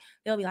then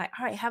they'll be like,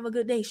 all right, have a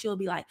good day. She'll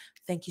be like,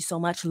 thank you so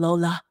much,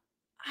 Lola.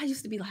 I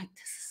used to be like,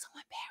 this is so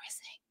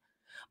embarrassing.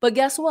 But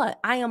guess what?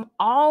 I am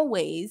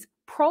always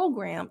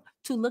programmed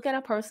to look at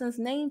a person's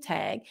name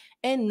tag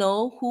and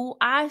know who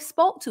I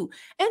spoke to.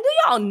 And do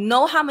y'all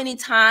know how many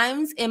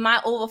times in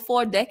my over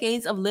 4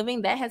 decades of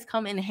living that has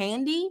come in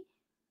handy?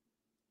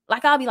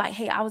 Like, I'll be like,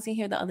 hey, I was in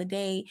here the other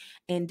day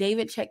and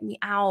David checked me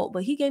out,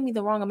 but he gave me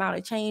the wrong amount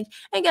of change.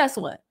 And guess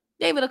what?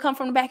 David will come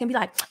from the back and be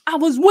like, I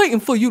was waiting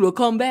for you to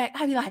come back.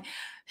 I'd be like,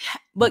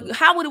 but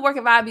how would it work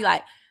if I'd be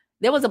like,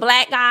 there was a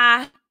black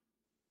guy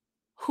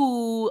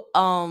who,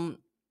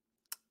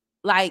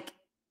 like,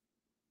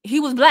 he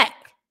was black.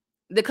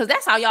 Because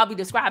that's how y'all be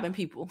describing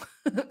people.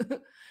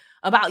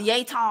 About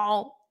yay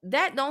tall.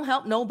 That don't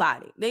help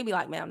nobody. They be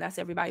like, ma'am, that's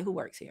everybody who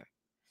works here.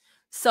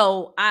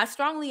 So I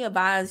strongly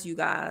advise you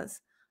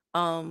guys,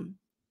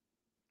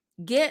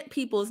 get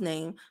people's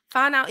name,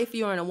 find out if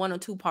you're in a 1 or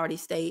 2 party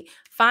state,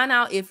 find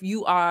out if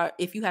you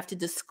have to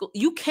disclose,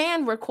 you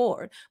can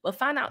record, but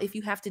find out if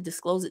you have to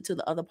disclose it to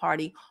the other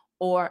party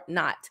or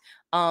not.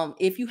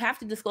 If you have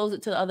to disclose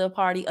it to the other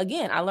party,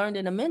 again, I learned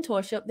in a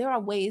mentorship, there are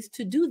ways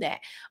to do that.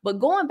 But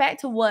going back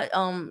to what,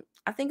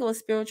 I think it was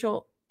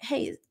spiritual.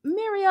 Hey,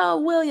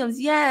 Muriel Williams.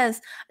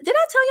 Yes. Did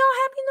I tell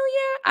y'all Happy New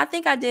Year? I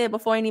think I did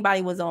before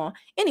anybody was on.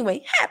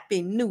 Anyway,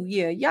 Happy New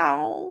Year,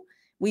 y'all.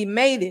 We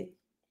made it.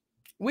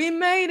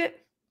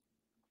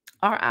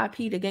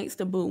 R.I.P. to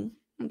Gangsta Boo.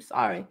 I'm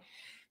sorry.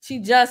 She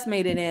just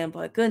made it in,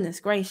 but goodness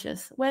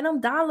gracious. Where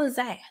them dollars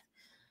at?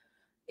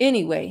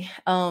 Anyway,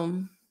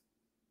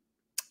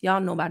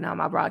 y'all know by now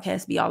my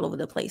broadcasts be all over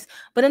the place.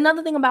 But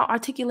another thing about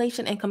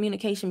articulation and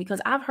communication,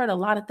 because I've heard a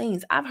lot of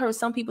things. I've heard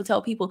some people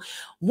tell people,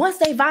 once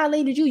they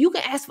violated you, you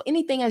can ask for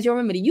anything as your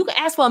remedy. You can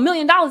ask for $1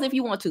 million if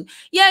you want to.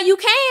 Yeah, you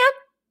can.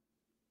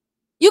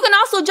 You can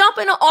also jump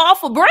in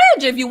off a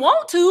bridge if you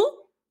want to,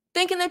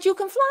 thinking that you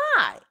can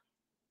fly.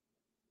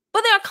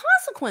 But there are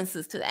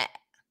consequences to that.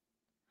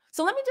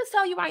 So let me just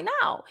tell you right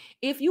now,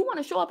 if you want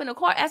to show up in a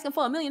court asking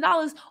for $1 million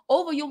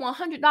over your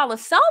 $100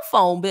 cell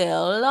phone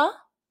bill,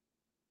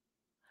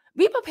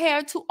 be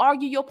prepared to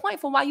argue your point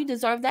for why you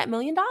deserve that $1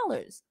 million.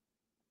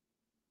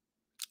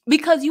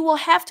 Because you will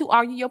have to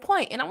argue your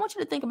point. And I want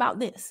you to think about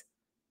this.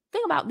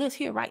 Think about this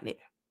here, right there.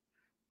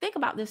 Think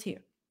about this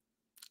here.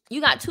 You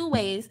got two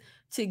ways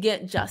to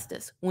get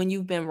justice when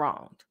you've been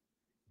wronged: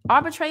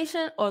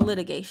 arbitration or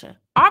litigation.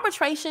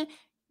 Arbitration,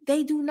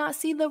 they do not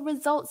see the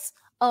results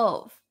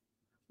of.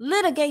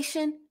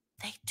 Litigation,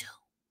 they do.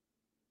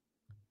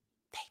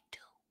 They do.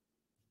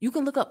 You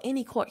can look up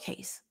any court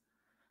case.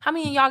 How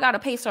many of y'all got a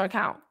Pacer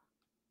account?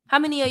 How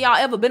many of y'all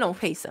ever been on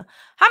Pacer?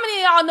 How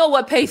many of y'all know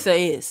what Pacer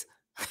is?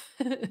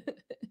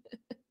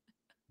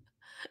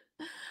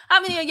 How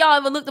many of y'all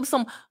ever looked up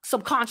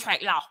some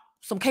contract law,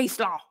 some case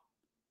law?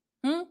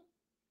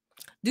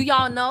 Do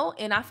y'all know?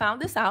 And I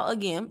found this out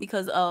again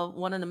because of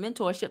one of the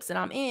mentorships that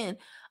I'm in.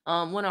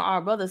 One of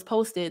our brothers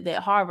posted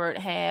that Harvard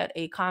had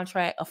a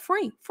contract, a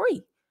free,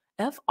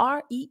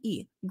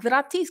 F-R-E-E,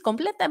 gratis,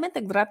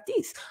 completamente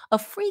gratis, a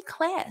free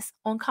class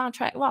on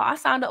contract law. I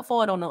signed up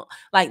for it on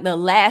the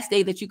last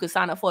day that you could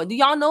sign up for it. Do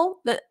y'all know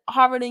that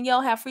Harvard and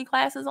Yale have free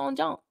classes on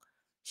junk?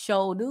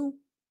 Show do.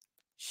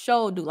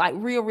 Like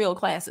real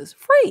classes.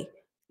 Free,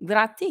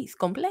 gratis,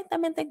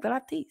 completamente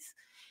gratis.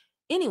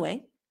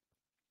 Anyway,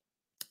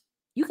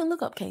 you can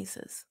look up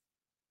cases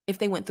if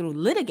they went through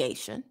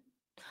litigation,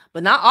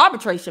 but not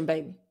arbitration,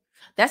 baby.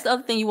 That's the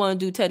other thing you want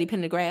to do, Teddy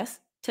Pendergrass.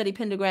 Teddy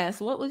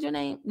Pendergrass, what was your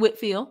name?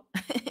 Whitfield.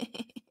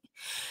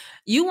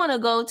 You want to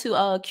go to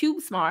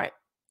CubeSmart,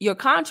 your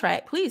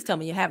contract. Please tell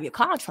me you have your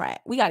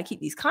contract. We got to keep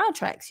these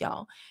contracts,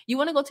 y'all. You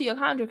want to go to your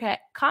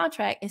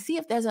contract and see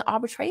if there's an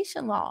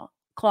arbitration law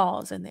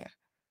clause in there,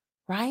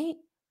 right?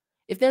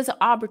 If there's an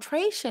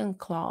arbitration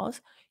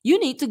clause, you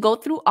need to go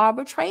through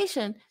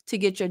arbitration to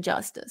get your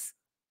justice.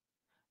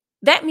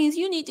 That means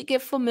you need to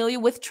get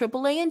familiar with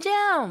AAA and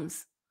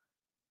GEMS.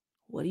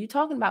 What are you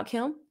talking about,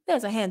 Kim?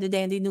 There's a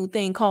handy-dandy new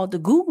thing called the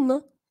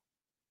Googler.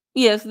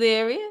 Yes,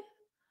 there is.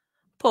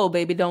 Poor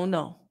baby don't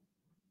know,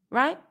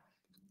 right?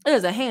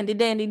 There's a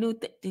handy-dandy new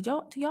thing.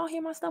 Do y'all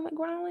hear my stomach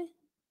growling?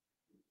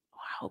 Oh,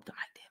 I hope the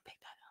mic didn't pick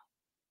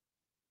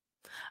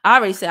that up. I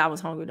already said I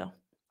was hungry, though.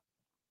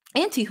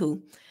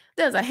 Anywho,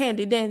 there's a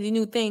handy-dandy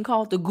new thing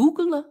called the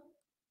Googler.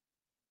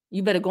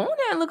 You better go on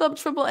there and look up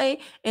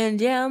AAA and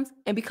GEMS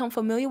and become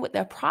familiar with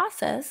their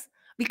process,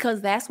 because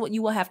that's what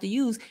you will have to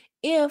use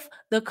if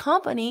the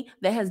company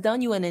that has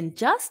done you an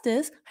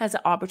injustice has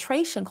an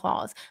arbitration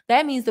clause.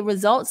 That means the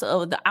results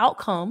of the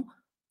outcome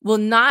will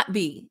not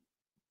be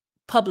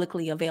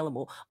publicly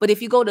available. But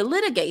if you go to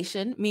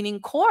litigation, meaning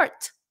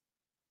court,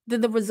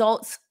 then the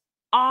results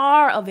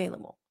are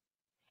available.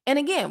 And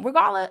again,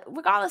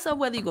 regardless of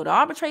whether you go to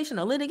arbitration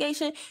or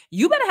litigation,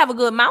 you better have a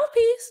good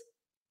mouthpiece.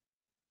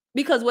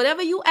 Because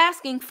whatever you're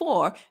asking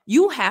for,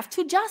 you have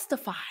to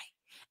justify.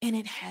 And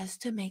it has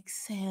to make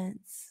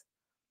sense.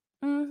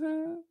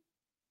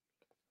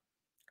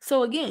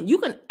 So again, you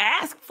can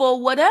ask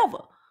for whatever,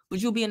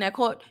 but you'll be in that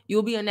court,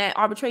 you'll be in that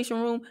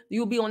arbitration room,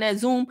 you'll be on that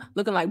Zoom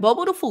looking like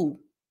Bubba the Fool.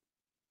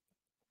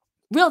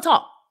 Real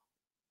talk.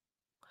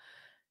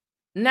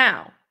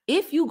 Now,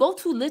 if you go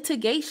to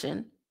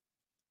litigation,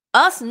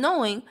 us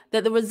knowing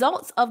that the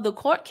results of the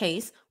court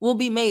case will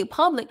be made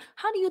public,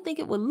 how do you think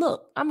it would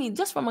look? I mean,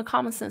 just from a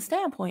common sense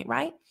standpoint,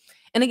 right?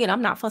 And again,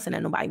 I'm not fussing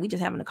at nobody. We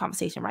just having a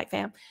conversation, right,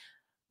 fam?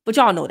 But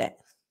y'all know that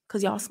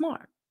because y'all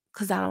smart.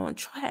 Because I don't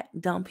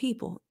attract dumb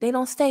people. They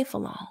don't stay for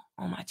long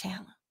on my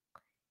channel.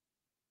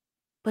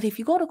 But if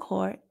you go to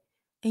court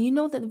and you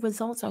know that the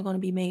results are going to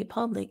be made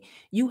public,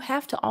 you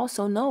have to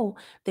also know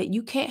that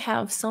you can't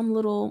have some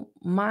little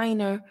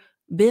minor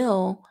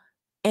bill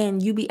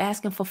and you be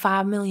asking for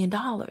 $5 million.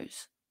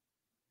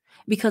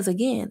 Because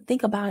again,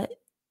 think about it.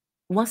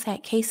 Once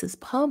that case is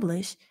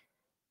published,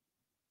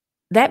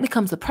 that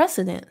becomes a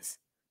precedence,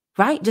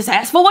 right? Just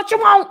ask for what you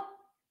want.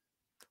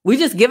 We're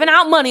just giving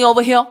out money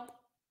over here.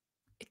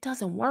 It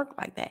doesn't work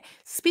like that.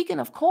 Speaking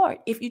of court,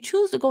 if you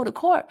choose to go to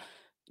court,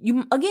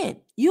 you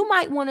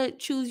might want to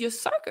choose your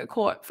circuit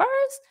court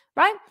first,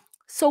 right?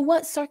 So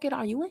what circuit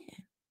are you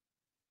in?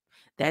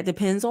 That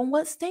depends on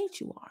what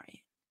state you are in.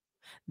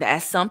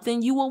 That's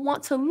something you will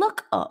want to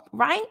look up,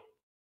 right?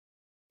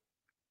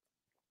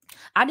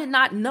 I did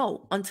not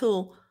know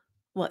until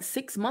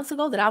 6 months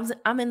ago that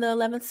I'm in the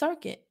 11th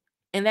Circuit,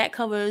 and that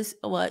covers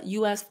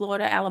U.S.,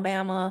 Florida,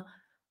 Alabama.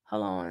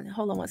 Hold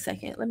on 1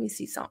 second. Let me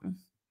see something.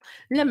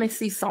 Let me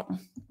see something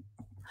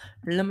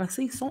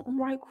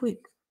right quick.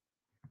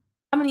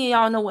 How many of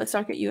y'all know what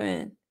circuit you're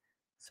in?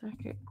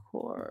 Circuit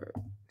court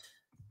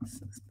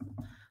system.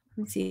 Let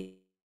me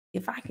see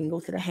if I can go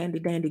to the handy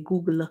dandy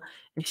Googler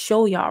and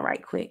show y'all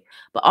right quick.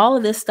 But all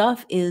of this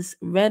stuff is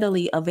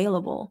readily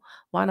available.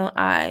 Why don't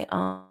I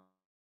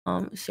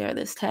share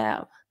this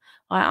tab?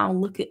 I'll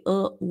look it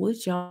up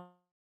with y'all.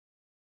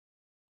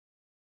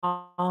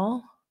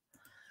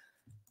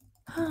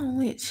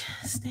 Which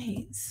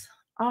states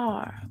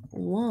are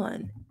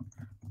 1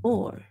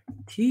 or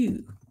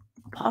 2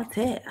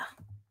 parter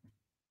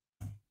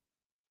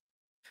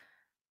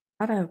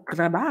para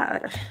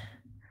grabar?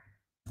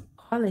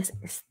 ¿Cuáles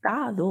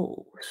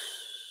estados?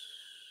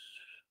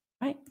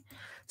 Right.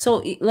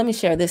 So let me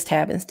share this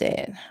tab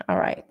instead. All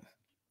right.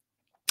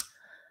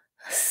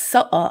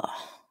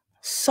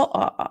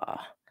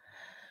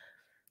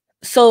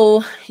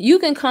 So you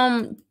can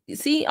come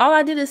see. All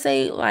I did is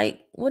say,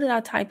 like, what did I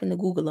type in the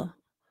Googler?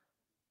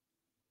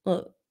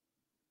 Look,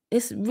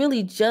 it's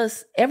really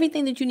just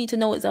everything that you need to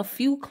know is a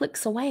few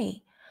clicks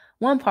away.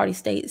 One party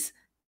states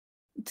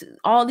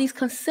all these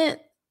consent,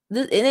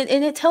 and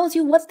it tells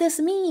you what this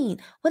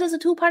mean. What does a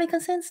two-party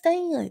consent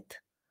state?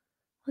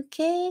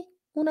 Okay,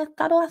 un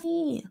estado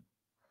así.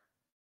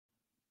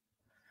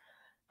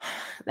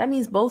 That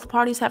means both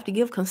parties have to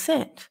give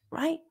consent,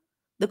 right?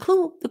 The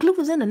clue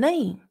is in the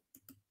name.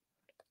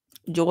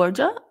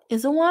 Georgia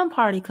is a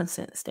one-party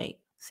consent state.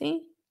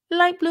 See,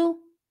 light blue,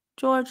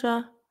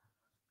 Georgia,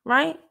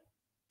 right?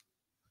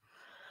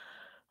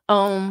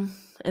 And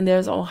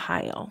there's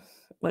Ohio,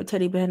 where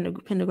Teddy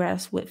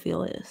Pendergrass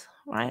Whitfield is,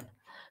 right?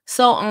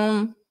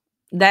 So,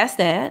 that's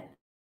that,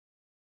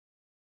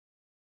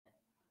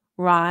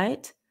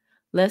 right?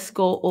 Let's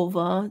go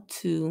over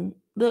to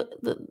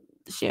the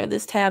share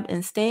this tab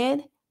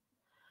instead.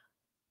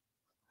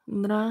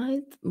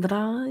 Right.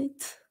 All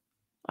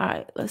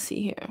right, let's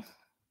see here.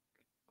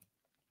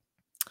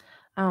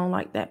 I don't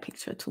like that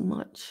picture too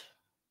much.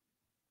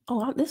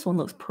 Oh, this one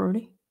looks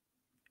pretty.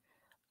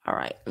 All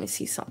right, let me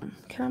see something.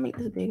 Can I make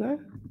this bigger?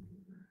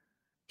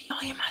 Y'all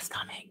hear my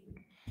stomach?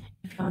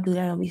 If y'all do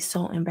that, it'll be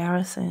so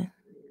embarrassing.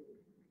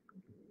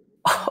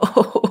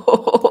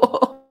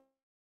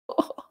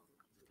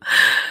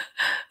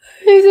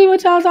 You see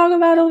what y'all talking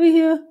about over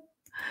here?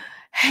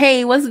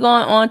 Hey, what's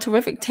going on?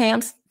 Terrific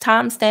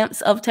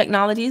timestamps of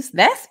technologies.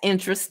 That's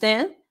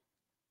interesting.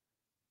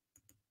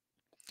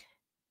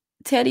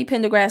 Teddy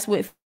Pendergrass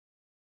with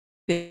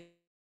a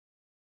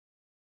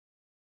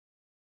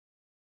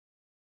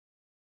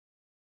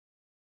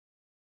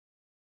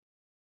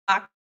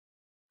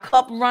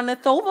cup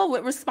runneth over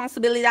with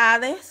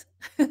responsibilities.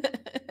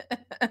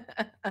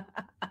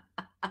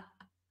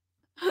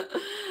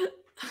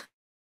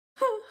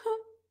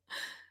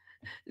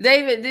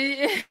 David,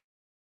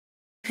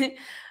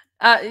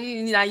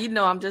 you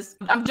know I'm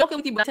joking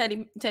with you about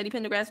Teddy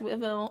Pendergrass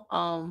with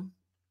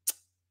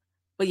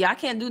but yeah, I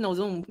can't do no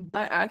Zoom.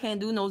 I can't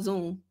do no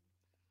Zoom.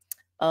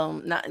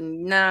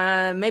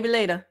 Maybe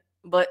later,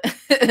 but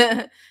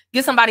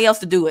get somebody else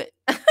to do it.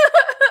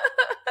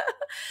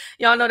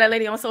 Y'all know that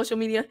lady on social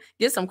media?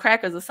 Get some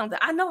crackers or something.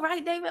 I know,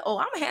 right, David? Oh,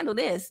 I'm gonna handle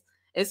this.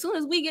 As soon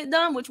as we get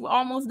done, which we're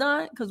almost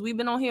done, because we've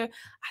been on here,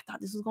 I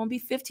thought this was gonna be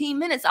 15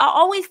 minutes. I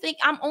always think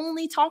I'm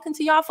only talking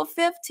to y'all for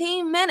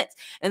 15 minutes.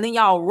 And then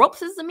y'all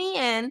ropes me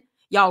in.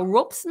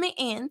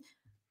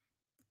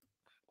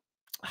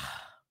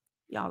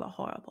 Y'all are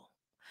horrible.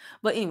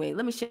 But anyway,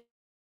 let me share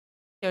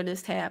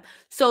this tab.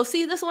 So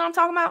see, this is what I'm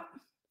talking about.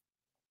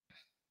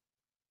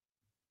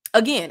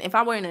 Again, if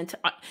I were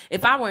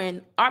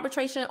in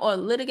arbitration or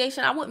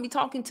litigation, I wouldn't be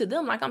talking to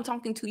them like I'm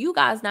talking to you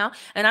guys now.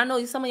 And I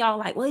know some of y'all are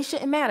like, well, it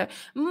shouldn't matter.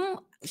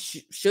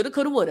 Shoulda,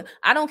 coulda, woulda.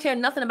 I don't care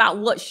nothing about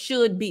what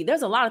should be.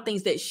 There's a lot of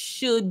things that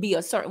should be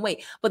a certain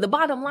way. But the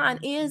bottom line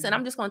is, and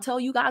I'm just going to tell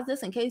you guys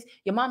this in case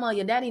your mama or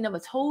your daddy never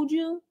told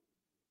you,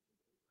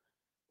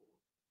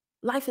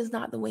 life is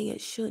not the way it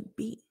should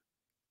be.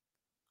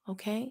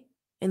 Okay?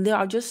 And there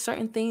are just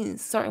certain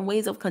things, certain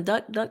ways of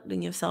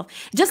conducting yourself.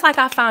 Just like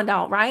I found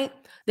out, right?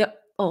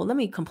 Let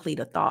me complete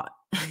a thought.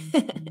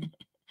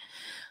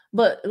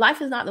 But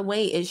life is not the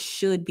way it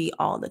should be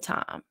all the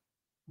time.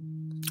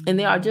 And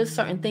there are just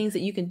certain things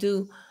that you can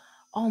do.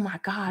 Oh my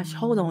gosh,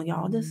 hold on,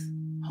 y'all.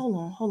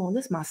 Hold on.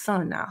 This is my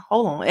son now.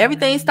 Hold on.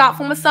 Everything stopped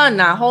for my son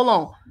now. Hold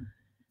on.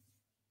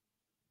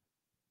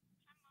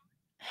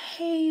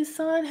 Hey,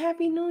 son,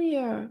 Happy New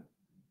Year.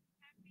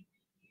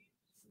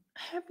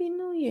 Happy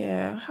New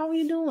Year. How are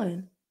you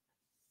doing?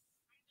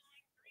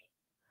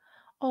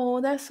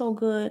 Oh, that's so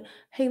good.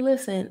 Hey,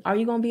 listen, are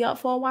you gonna be up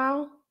for a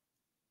while?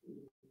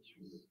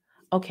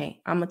 Okay,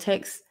 I'm gonna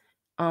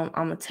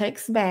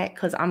text back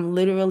because I'm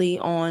literally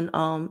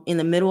on in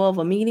the middle of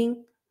a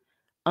meeting.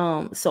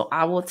 So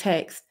I will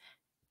text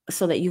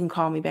so that you can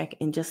call me back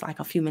in just like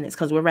a few minutes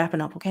because we're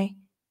wrapping up, okay?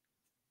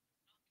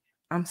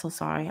 I'm so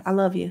sorry. I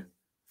love you.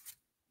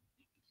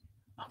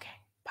 Okay,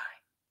 bye.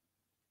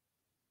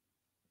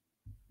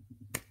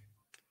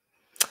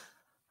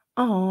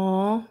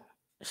 Oh,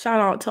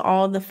 shout out to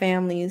all the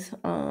families,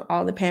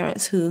 all the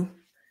parents who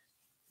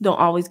don't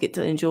always get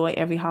to enjoy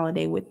every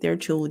holiday with their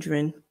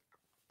children.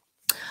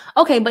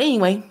 Okay, but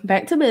anyway,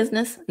 back to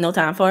business. No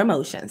time for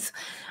emotions.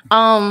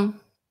 What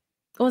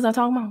was I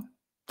talking about?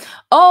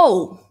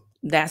 Oh,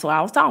 that's what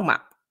I was talking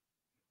about.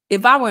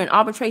 If I were in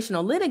arbitration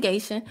or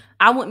litigation,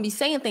 I wouldn't be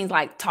saying things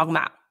like talking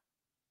about,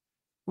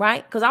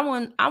 right? Because I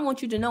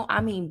want you to know I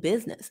mean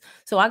business.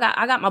 So I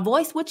got my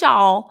voice with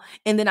y'all,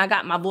 and then I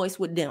got my voice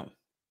with them.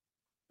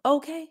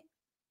 Okay.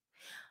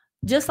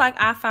 Just like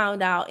I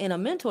found out in a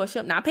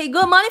mentorship. Now I pay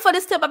good money for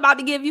this tip I'm about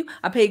to give you.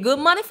 I pay good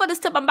money for this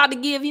tip I'm about to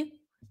give you.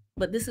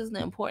 But this is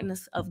the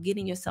importance of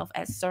getting yourself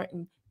at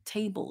certain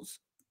tables.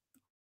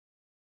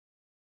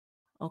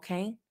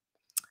 Okay.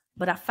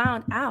 But I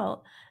found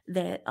out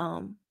that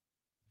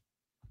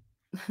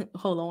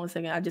hold on one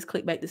second. I just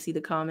clicked back to see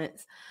the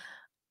comments.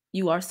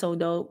 You are so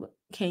dope.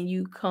 Can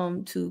you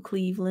come to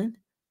Cleveland?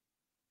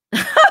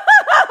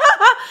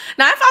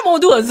 Now, if I'm gonna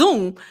do a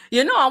Zoom,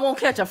 you know I won't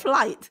catch a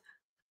flight.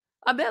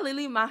 I barely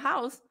leave my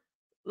house,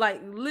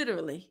 like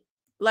literally.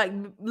 I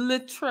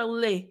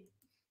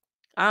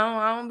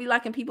don't be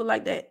liking people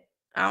like that.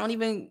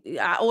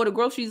 I order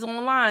groceries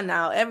online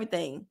now,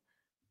 everything.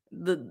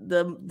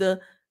 The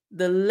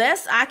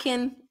less I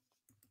can,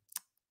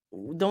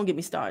 don't get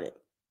me started.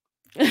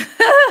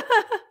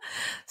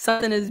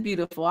 Something is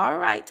beautiful. All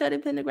right, Teddy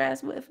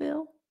Pendergrass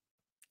Whitfield.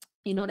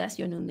 You know that's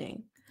your new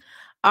name.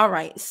 All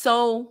right.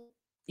 So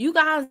you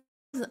guys,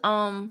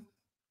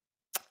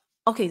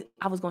 okay,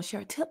 I was gonna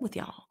share a tip with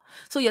y'all.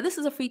 So yeah, this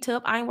is a free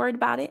tip. I ain't worried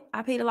about it.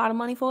 I paid a lot of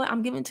money for it.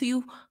 I'm giving it to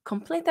you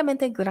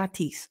completamente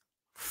gratis.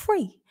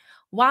 Free.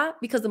 Why?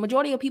 Because the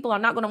majority of people are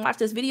not going to watch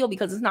this video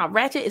because it's not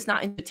ratchet, it's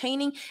not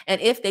entertaining.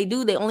 And if they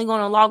do, they're only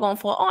going to log on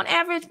for, on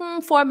average,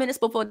 4 minutes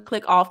before they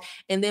click off.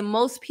 And then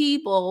most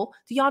people,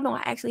 do y'all know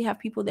I actually have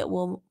people that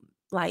will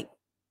like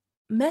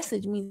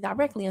message me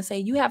directly and say,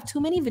 you have too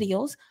many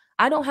videos.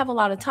 I don't have a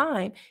lot of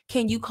time.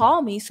 Can you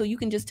call me so you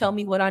can just tell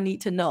me what I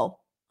need to know?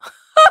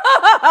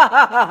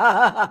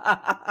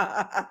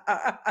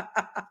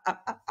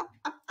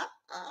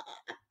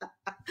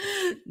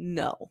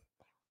 No.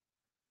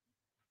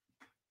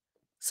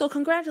 So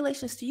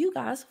congratulations to you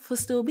guys for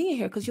still being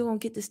here because you're going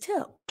to get this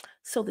tip.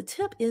 So the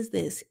tip is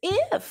this.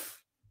 If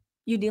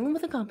you're dealing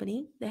with a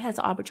company that has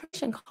an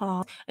arbitration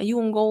clause and you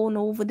want to go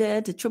over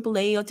there to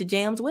AAA or to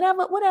JAMS,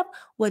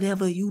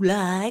 whatever you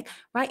like,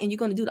 right? And you're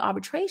going to do the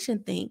arbitration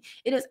thing.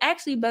 It is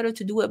actually better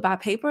to do it by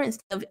paper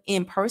instead of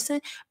in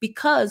person,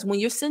 because when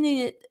you're sending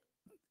it,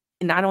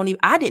 and I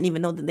didn't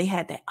even know that they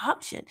had that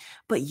option,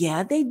 but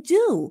yeah, they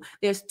do.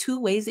 There's 2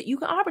 ways that you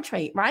can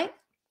arbitrate, right?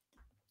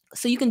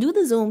 So you can do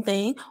the Zoom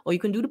thing or you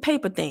can do the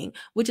paper thing,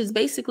 which is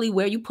basically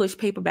where you push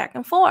paper back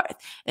and forth.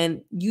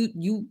 And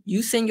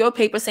you send your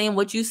paper saying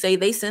what you say,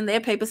 they send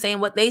their paper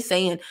saying what they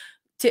say, and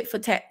tit for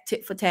tat,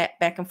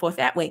 back and forth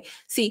that way.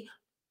 See,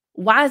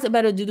 why is it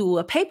better to do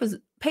a paper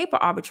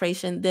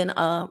arbitration than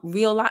a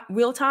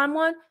real time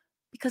one?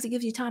 Because it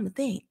gives you time to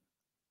think.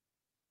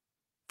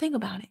 Think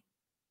about it.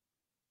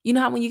 You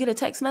know how when you get a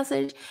text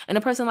message and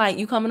the person like,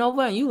 you coming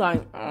over, and you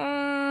like,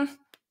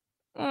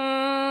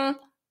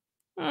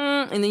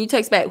 and then you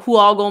text back, who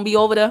all gonna be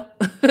over there?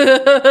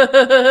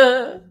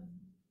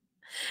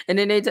 And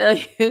then they tell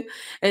you,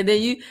 and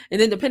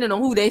then depending on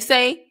who they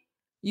say,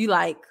 you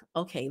like,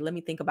 okay, let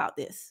me think about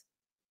this,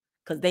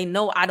 because they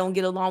know I don't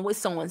get along with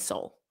so and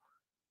so.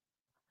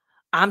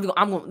 I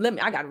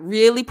gotta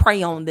really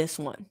pray on this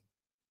one.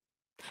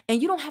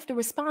 And you don't have to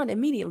respond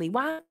immediately.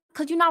 Why?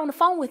 Because you're not on the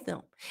phone with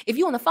them. If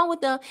you're on the phone with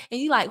them and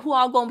you like, who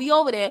all gonna be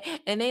over there,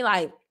 and they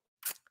like,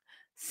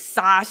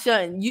 Sasha,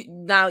 and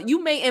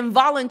you may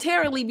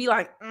involuntarily be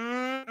like,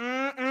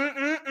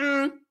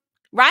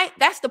 right?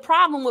 That's the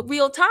problem with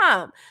real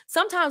time.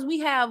 Sometimes we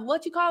have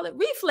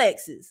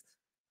reflexes,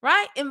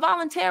 right?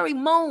 Involuntary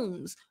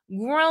moans,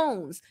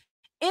 groans,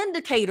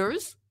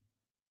 indicators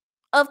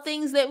of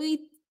things that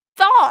we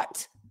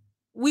thought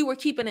we were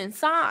keeping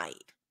inside,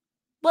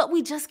 but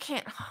we just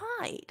can't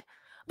hide.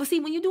 But see,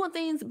 when you're doing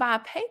things by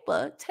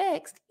paper,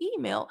 text,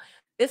 email,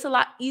 it's a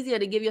lot easier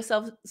to give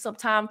yourself some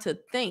time to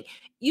think.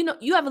 You know,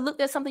 you ever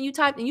looked at something you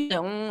typed and you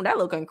know, that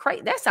looking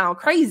crazy. That sounds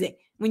crazy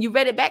when you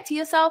read it back to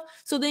yourself.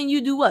 So then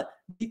you do what?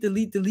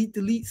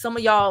 Delete. Some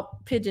of y'all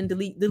pigeon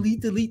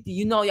delete.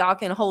 You know, y'all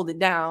can hold it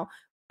down,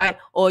 right?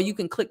 Or you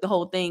can click the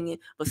whole thing.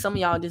 But some of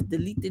y'all just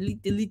delete.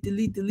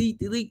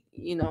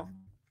 You know.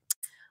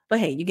 But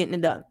hey, you're getting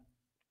it done.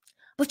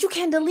 But you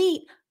can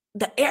delete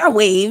the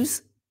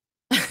airwaves.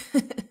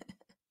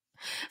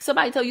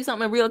 Somebody tell you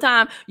something in real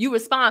time, you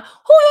respond,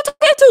 who you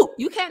talking to?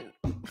 You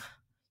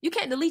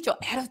can't delete your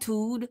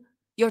attitude,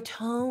 your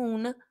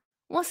tone.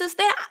 Once it's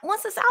out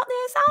there,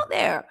 it's out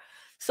there.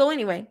 So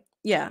anyway,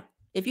 yeah,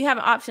 if you have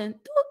an option,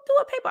 do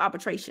a paper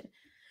arbitration.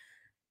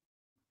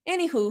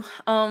 Anywho,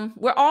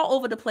 we're all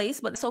over the place,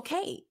 but it's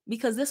okay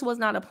because this was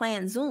not a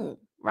planned Zoom,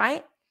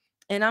 right?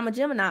 And I'm a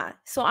Gemini,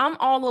 so I'm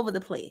all over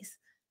the place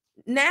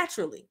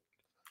naturally.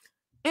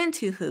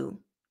 Anywho,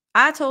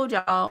 I told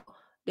y'all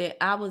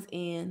that I was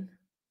in.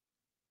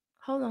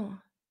 Hold on.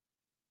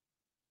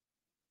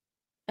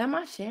 Am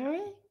I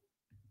sharing?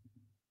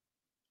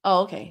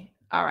 Oh, okay.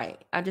 All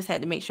right. I just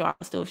had to make sure I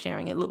was still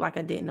sharing. It looked like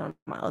I didn't on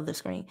my other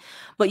screen.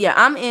 But yeah,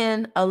 I'm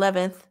in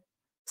 11th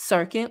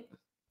Circuit.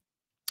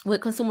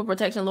 with consumer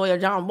protection lawyer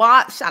John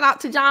Watts. Shout out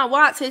to John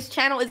Watts. His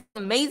channel is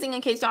amazing.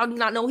 In case y'all do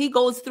not know, he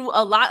goes through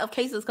a lot of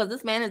cases because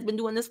this man has been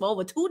doing this for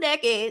over 2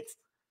 decades.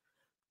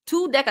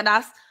 2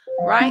 decades,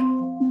 right?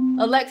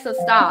 Alexa,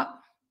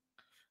 stop.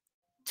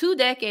 2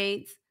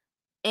 decades.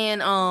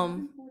 And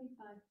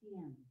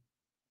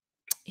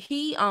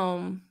he it's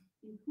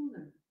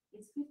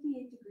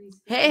 58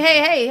 degrees.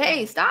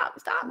 Hey, stop,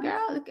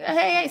 girl.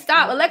 Hey,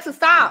 stop. Alexa,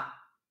 stop.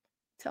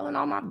 Telling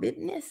all my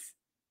business.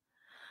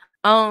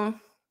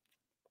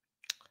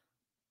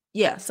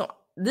 Yeah, so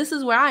this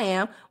is where I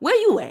am. Where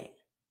you at?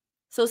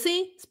 So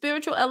see,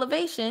 Spiritual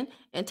Elevation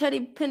and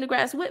Teddy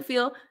Pendergrass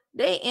Whitfield,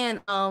 they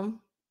in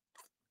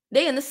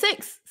the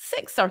sixth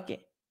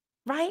circuit,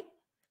 right?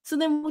 So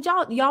then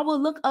y'all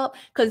will look up,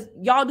 because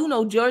y'all do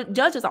know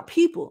judges are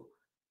people,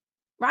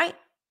 right?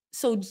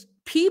 So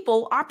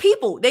people are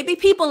people. They be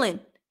peopling,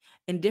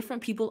 and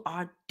different people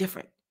are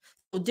different.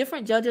 So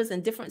different judges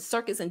in different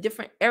circuits and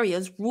different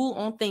areas rule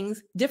on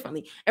things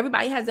differently.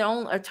 Everybody has their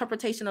own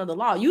interpretation of the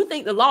law. You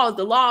think the law is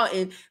the law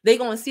and they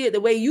gonna see it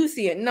the way you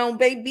see it. No,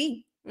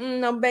 baby.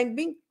 No,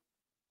 baby.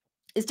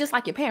 It's just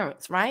like your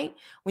parents, right?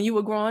 When you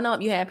were growing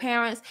up, you had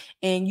parents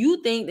and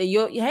you think that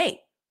hey,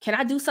 can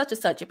I do such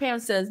and such? Your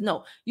parents says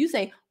no. You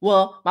say,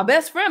 well, my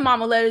best friend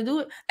mama let her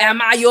do it.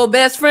 Am I your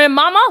best friend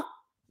mama?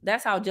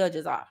 That's how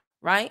judges are,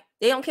 right?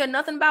 They don't care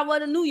nothing about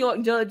what a New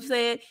York judge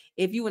said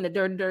if you in the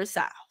dirty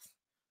South.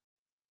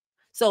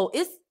 So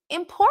it's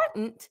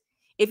important,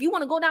 if you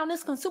want to go down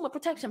this consumer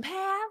protection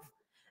path,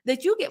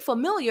 that you get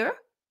familiar,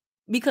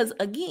 because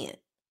again,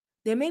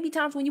 there may be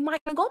times when you might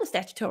go to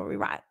statutory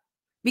right,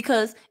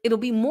 because it'll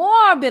be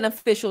more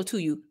beneficial to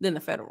you than the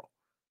federal,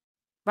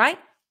 right?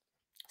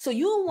 So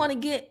you want to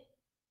get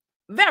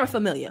very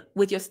familiar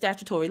with your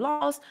statutory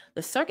laws,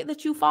 the circuit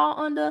that you fall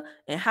under,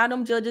 and how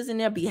them judges in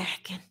there be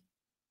acting.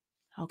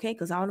 Okay,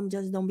 because all them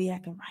judges don't be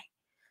acting right.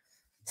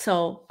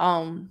 So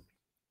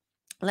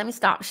let me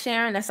stop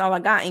sharing. That's all I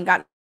got. Ain't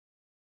got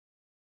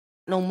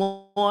no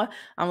more.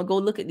 I'm gonna go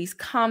look at these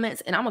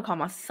comments and I'm gonna call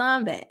my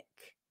son back.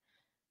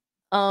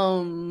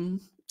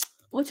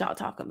 What y'all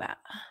talking about?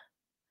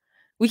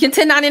 We can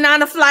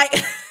 1099 a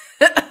flight.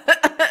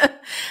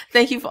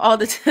 Thank you for all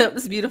the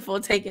tips. Beautiful,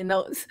 taking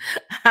notes.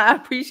 I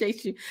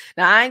appreciate you.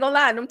 Now I ain't gonna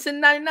lie, them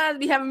 1099s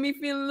be having me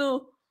feeling a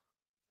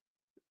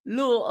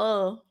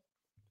little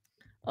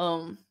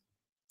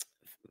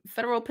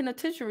federal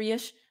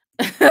penitentiary-ish.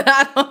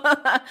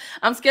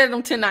 I'm scared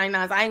of them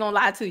 1099s. I ain't gonna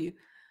lie to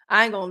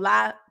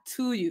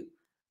you.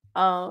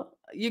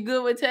 You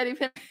good with Teddy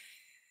Penn?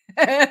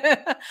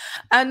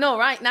 I know,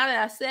 right? Now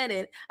that I said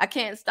it, I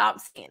can't stop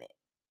saying it,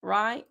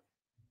 right?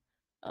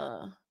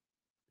 Oh,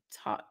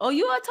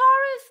 you a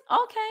Taurus?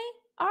 Okay,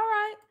 all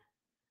right.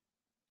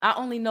 I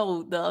only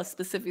know the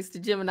specifics to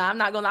Gemini. I'm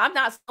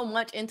not so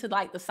much into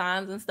like the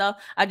signs and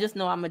stuff. I just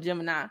know I'm a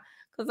Gemini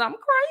because I'm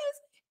crazy.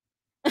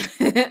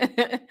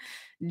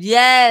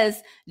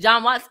 Yes,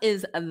 John Watts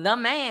is the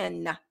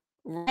man,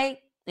 right?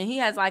 And he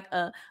has like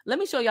let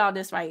me show y'all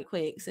this right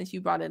quick since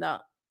you brought it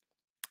up.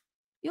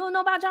 You don't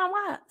know about John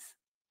Watts?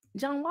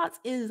 John Watts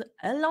is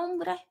el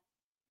hombre.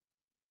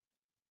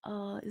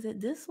 Is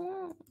it this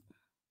one?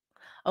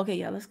 Okay,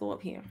 yeah, let's go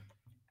up here.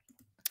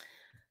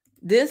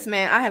 This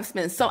man, I have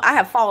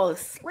fallen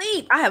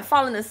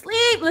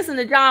asleep. Listen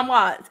to John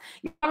Watts.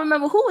 I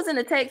remember who was in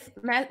the text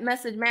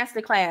message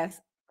masterclass.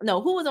 No,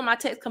 who was on my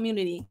text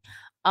community?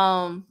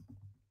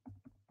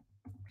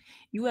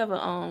 You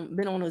ever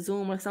been on a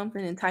Zoom or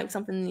something and typed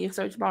something in your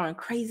search bar and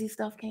crazy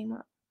stuff came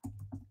up?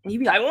 And you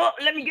be like, well,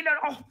 let me get that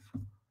off.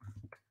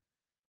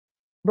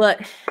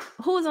 But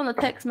who was on the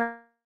text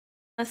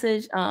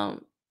message?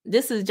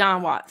 This is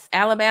John Watts,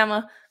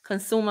 Alabama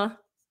consumer.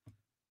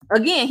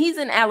 Again, he's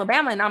in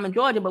Alabama and I'm in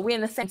Georgia, but we're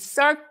in the same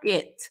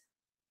circuit,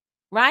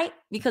 right?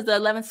 Because the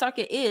 11th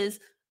circuit is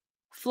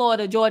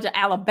Florida, Georgia,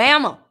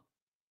 Alabama.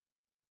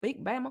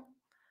 Big Bama,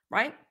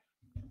 right?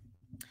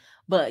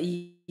 But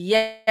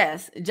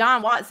yes,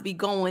 John Watts be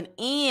going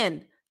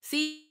in.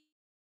 See,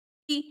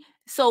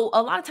 so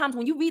a lot of times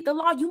when you read the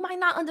law, you might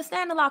not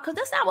understand the law because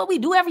that's not what we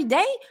do every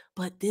day,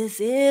 but this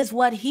is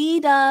what he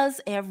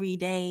does every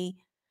day,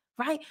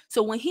 right?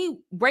 So when he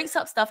breaks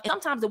up stuff, and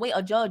sometimes the way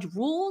a judge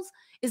rules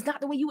is not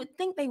the way you would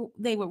think they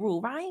would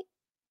rule, right?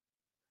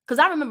 Because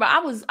I remember I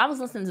was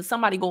listening to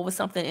somebody go over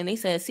something and they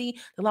said, see,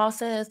 the law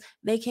says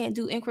they can't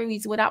do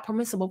inquiries without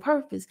permissible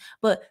purpose.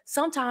 But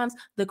sometimes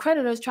the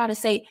creditors try to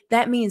say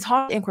that means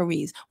hard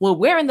inquiries. Well,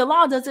 where in the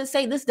law does it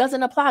say this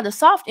doesn't apply to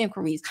soft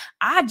inquiries?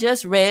 I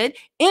just read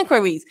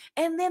inquiries.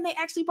 And then they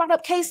actually brought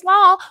up case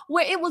law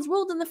where it was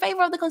ruled in the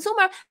favor of the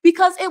consumer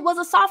because it was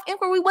a soft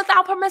inquiry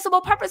without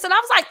permissible purpose. And I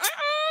was like, see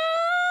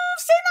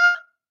now?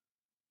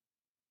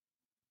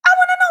 I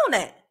would have known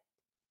that.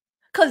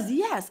 Because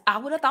yes, I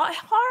would have thought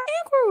hard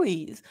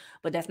inquiries,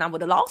 but that's not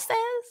what the law says.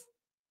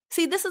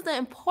 See, this is the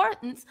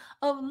importance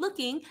of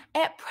looking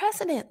at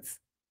precedents.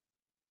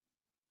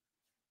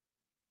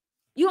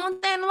 You don't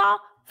understand the law?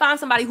 Find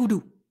somebody who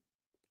do.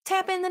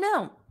 Tap into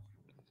them.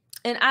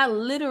 And I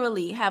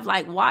literally have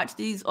like watched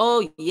these.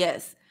 Oh,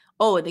 yes.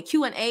 Oh, the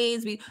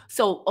Q&As.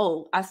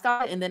 I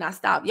started and then I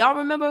stopped. Y'all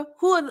remember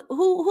who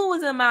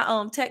was in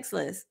my text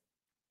list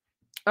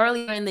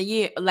earlier in the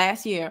year,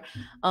 last year?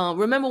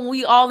 Remember when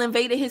we all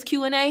invaded his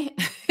Q&A?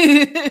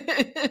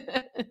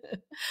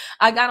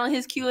 I got on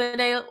his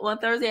Q&A on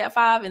Thursday at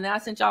 5, and then I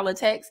sent y'all a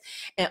text,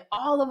 and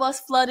all of us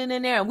flooded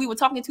in there, and we were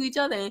talking to each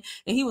other, and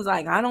he was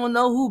like, I don't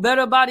know who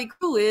Better Body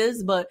Crew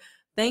is, but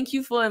thank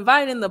you for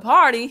inviting the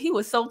party. He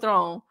was so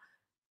thrown.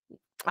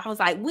 I was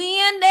like, we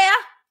in there?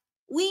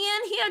 We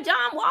in here,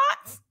 John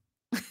Watts?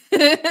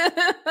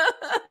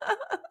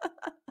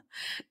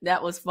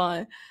 That was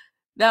fun.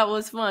 That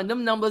was fun.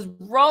 Them numbers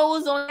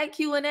rose on that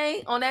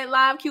Q&A, on that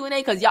live Q&A,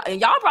 because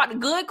y'all brought the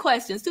good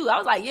questions too. I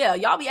was like, yeah,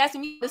 y'all be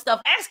asking me this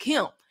stuff. Ask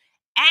him.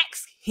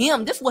 Ask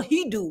him. This is what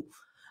he do.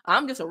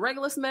 I'm just a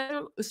regular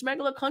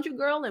smuggler country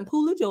girl in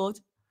Pooler,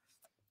 Georgia.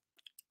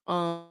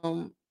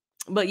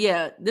 But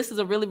yeah, this is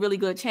a really, really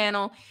good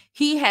channel.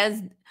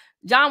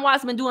 John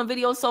Watts been doing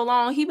videos so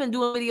long. He's been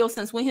doing videos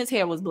since when his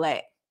hair was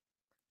black.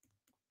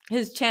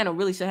 His channel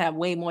really should have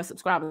way more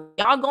subscribers.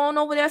 Y'all going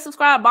over there,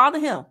 subscribe, bother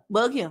him,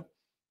 bug him.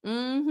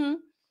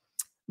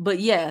 But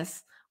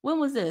yes, when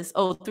was this?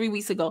 Oh, 3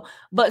 weeks ago.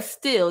 But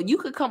still, you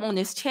could come on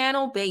this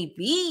channel,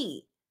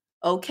 baby.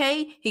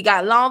 Okay, he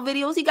got long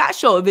videos, he got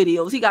short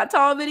videos, he got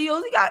tall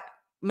videos,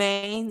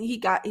 he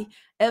got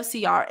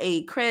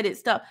FCRA credit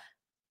stuff.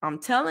 I'm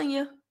telling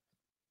you.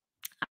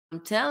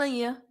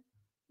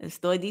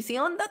 Estoy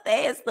diciendo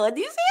te.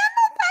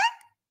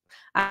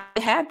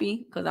 I'm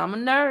happy because I'm a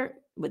nerd.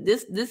 But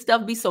this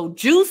stuff be so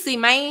juicy,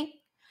 man.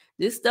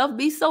 This stuff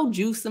be so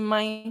juicy,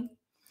 man.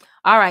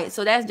 All right,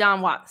 so that's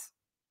John Watts.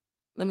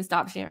 Let me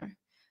stop sharing.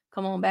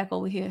 Come on back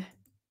over here.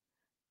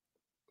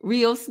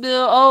 Rio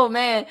Spill. Oh,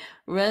 man.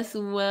 Rest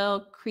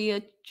well,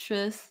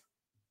 creatress.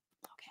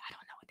 Okay, I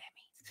don't know what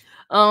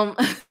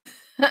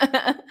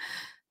that means.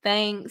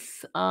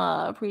 Thanks.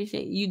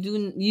 Appreciate you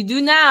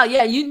do now.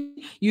 Yeah,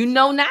 you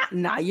know now.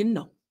 Now you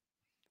know.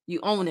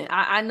 You own it.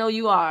 I know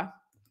you are.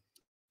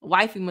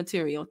 Wifey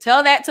material.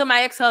 Tell that to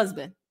my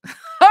ex-husband.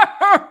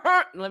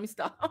 Let me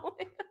stop.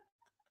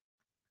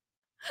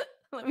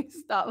 Let me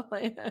stop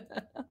playing.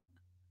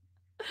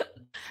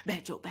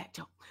 Bad joke.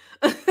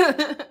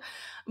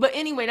 But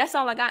anyway, that's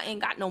all I got.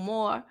 Ain't got no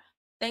more.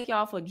 Thank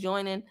y'all for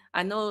joining.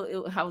 I know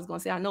it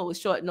was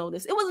short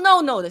notice. It was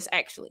no notice,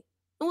 actually.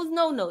 It was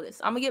no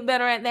notice. I'm gonna get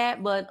better at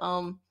that, but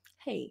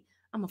hey,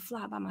 I'm a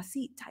fly by my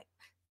seat type.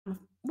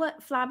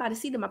 What? Fly by the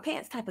seat of my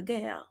pants type of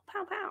gal.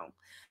 Pow pow.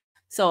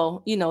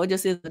 So, it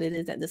just is what it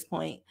is at this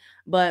point.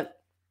 But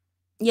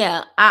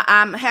yeah,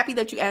 I'm happy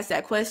that you asked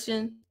that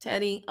question,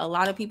 Teddy. A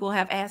lot of people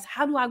have asked,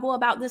 how do I go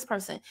about this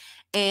person?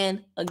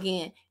 And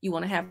again, you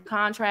want to have a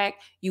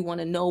contract. You want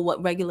to know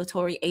what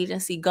regulatory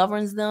agency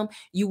governs them.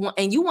 You want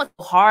to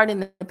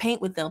harden the paint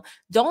with them.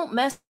 Don't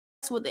mess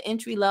with the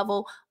entry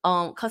level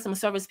customer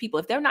service people.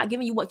 If they're not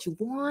giving you what you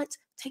want,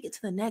 take it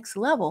to the next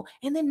level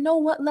and then know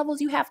what levels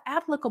you have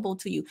applicable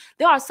to you.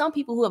 There are some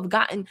people who have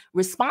gotten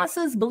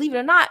responses, believe it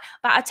or not,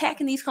 by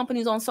attacking these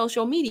companies on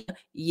social media.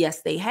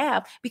 Yes, they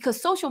have,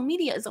 because social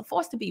media is a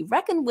force to be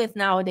reckoned with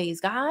nowadays,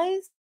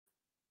 guys.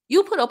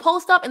 You put a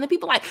post up and the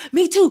people like,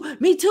 me too.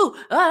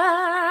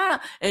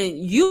 And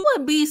you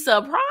would be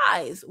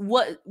surprised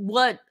what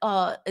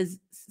is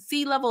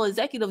C-level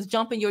executives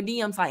jump in your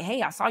DMs like,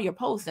 hey, I saw your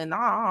post and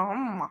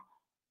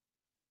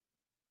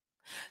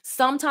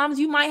sometimes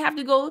you might have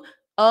to go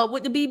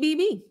with the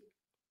BBB,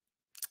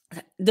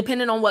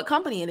 depending on what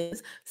company it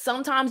is.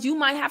 Sometimes you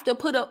might have to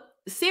put up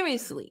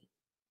seriously.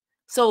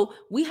 So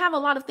we have a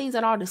lot of things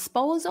at our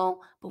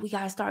disposal, but we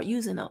got to start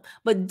using them.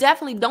 But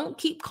definitely don't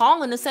keep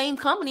calling the same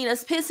company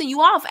that's pissing you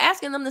off,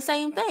 asking them the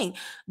same thing.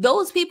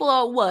 Those people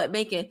are what?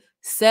 Making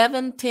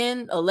 $7,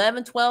 $10,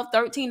 $11, $12,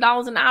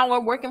 $13 an hour,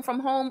 working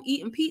from home,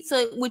 eating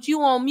pizza with you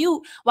on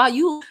mute while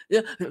you,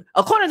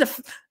 according to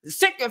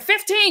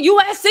 15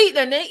 USC,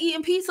 then they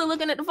eating pizza,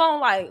 looking at the phone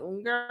like,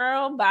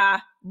 girl, bye.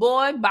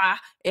 Boy, bye.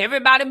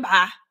 Everybody,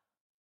 bye.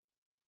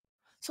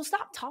 So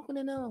stop talking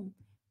to them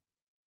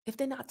if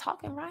they're not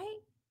talking right.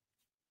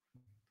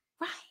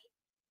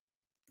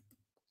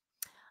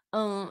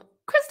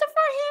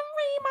 Christopher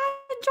Henry, my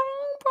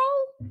John,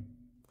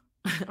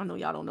 bro. I know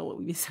y'all don't know what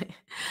we be saying.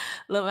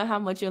 Loving how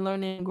much you're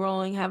learning and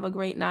growing. Have a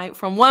great night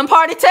from One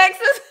Party,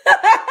 Texas.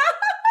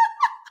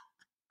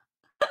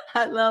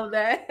 I love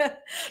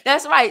that.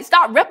 That's right.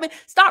 Stop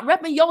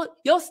repping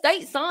your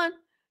state, son.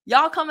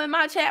 Y'all come in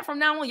my chat from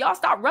now on. Y'all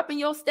start repping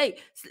your state.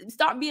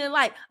 Start being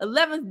like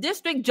 11th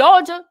District,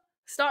 Georgia.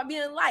 Start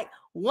being like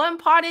One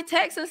Party,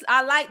 Texas.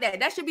 I like that.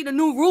 That should be the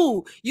new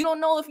rule. You don't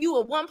know if you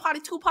a one party,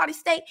 two party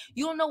state.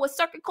 You don't know what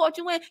circuit court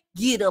you in.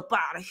 Get up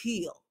out of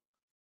here.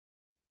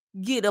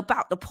 Get up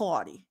out the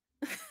party.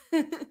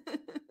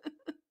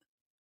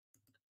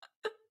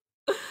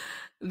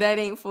 That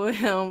ain't for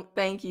him.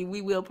 Thank you.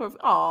 We will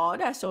perfect. Oh,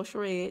 that's so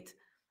shred.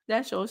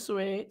 That's so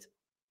shred.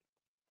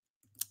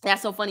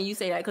 That's so funny you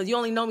say that, because you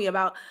only know me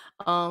about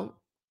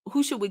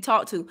who should we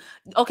talk to.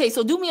 Okay,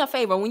 so do me a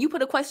favor. When you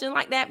put a question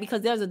like that,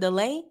 because there's a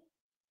delay,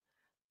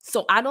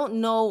 so I don't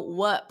know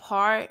what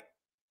part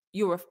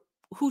you're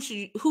who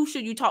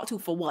should you talk to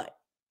for what?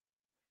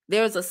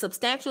 There's a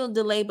substantial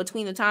delay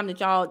between the time that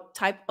y'all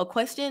type a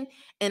question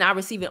and I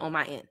receive it on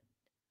my end.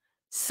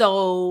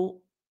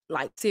 So,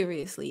 like,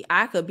 seriously,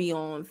 I could be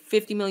on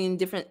 50 million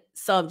different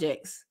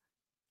subjects.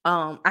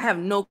 I have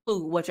no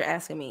clue what you're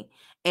asking me.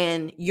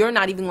 And you're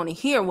not even going to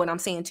hear what I'm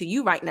saying to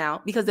you right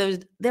now because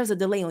there's a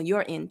delay on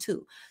your end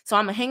too. So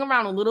I'm going to hang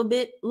around a little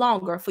bit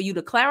longer for you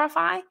to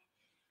clarify,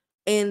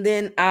 and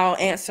then I'll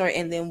answer,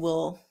 and then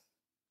we'll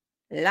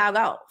log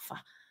off.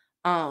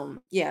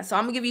 Yeah, so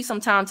I'm going to give you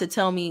some time to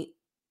tell me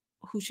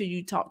who should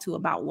you talk to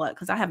about what,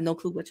 because I have no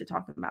clue what you're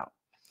talking about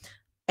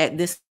at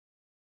this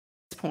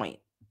point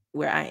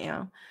where I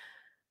am.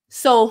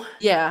 So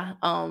yeah,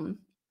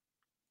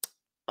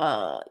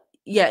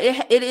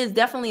 yeah, it is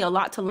definitely a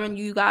lot to learn,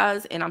 you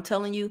guys, and I'm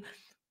telling you,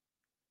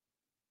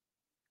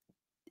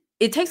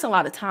 it takes a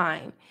lot of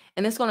time,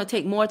 and it's going to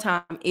take more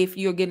time if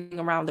you're getting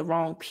around the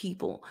wrong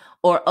people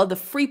or other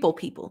freepo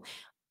people.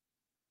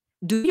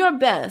 Do your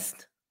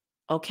best,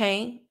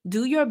 okay?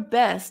 Do your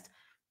best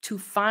to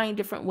find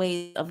different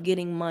ways of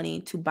getting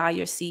money to buy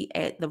your seat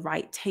at the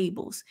right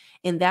tables,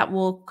 and that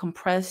will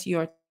compress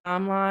your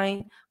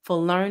timeline for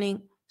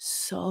learning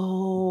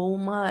so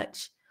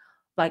much.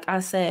 Like I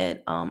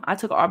said, I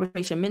took an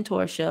arbitration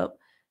mentorship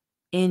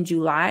in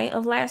July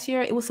of last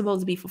year. It was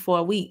supposed to be for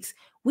 4 weeks.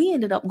 We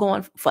ended up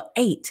going for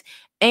 8.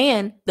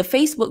 And the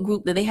Facebook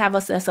group that they have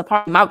us as a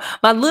part,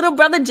 my little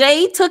brother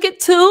Jay took it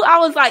too. I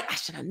was like, I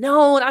should have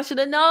known. I should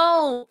have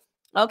known.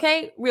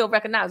 Okay, real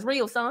recognize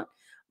real, son.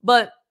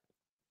 But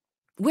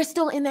we're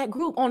still in that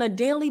group on a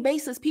daily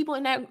basis. People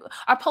in that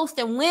are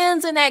posting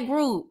wins in that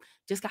group.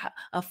 Just got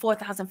a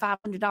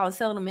 $4,500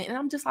 settlement, and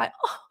I'm just like,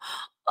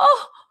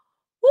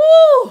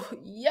 woo,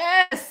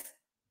 yes.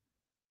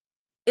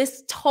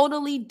 It's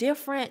totally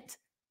different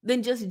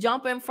than just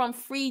jumping from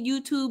free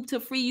YouTube to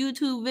free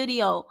YouTube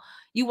video.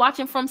 You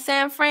watching from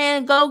San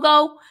Fran,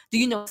 go. Do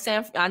you know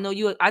I know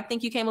you, I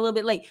think you came a little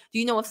bit late. Do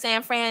you know if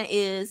San Fran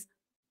is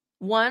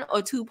 1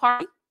 or 2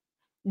 party?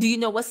 Do you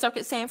know what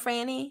circuit San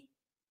Fran is?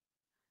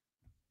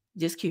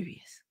 Just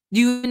curious. Do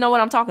you know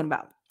what I'm talking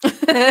about?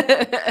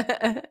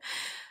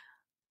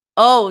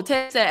 Oh,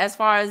 Ted said as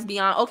far as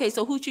beyond. Okay,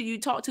 so who should you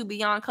talk to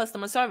beyond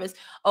customer service?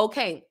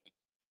 Okay.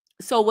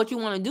 So what you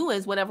want to do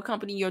is whatever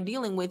company you're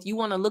dealing with, you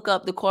want to look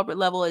up the corporate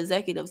level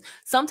executives.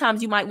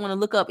 Sometimes you might want to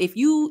look up, if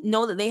you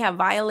know that they have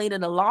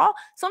violated a law,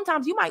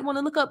 sometimes you might want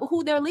to look up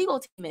who their legal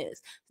team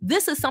is.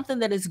 This is something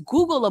that is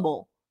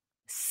Googleable.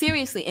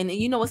 Seriously. And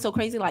you know what's so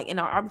crazy? Like in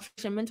our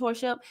arbitration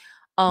mentorship,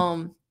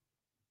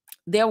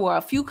 there were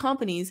a few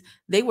companies,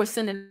 they were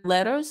sending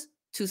letters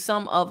to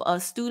some of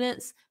us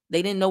students.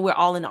 They didn't know we're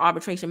all in the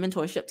arbitration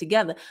mentorship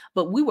together,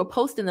 but we were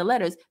posting the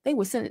letters. They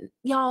were sending,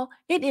 y'all,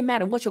 it didn't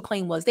matter what your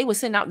claim was. They were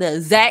sending out the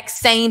exact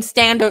same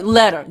standard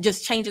letter,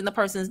 just changing the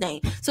person's name.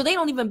 So they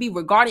don't even be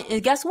regarded.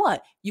 And guess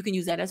what? You can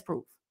use that as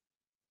proof.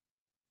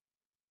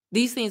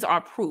 These things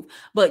are proof.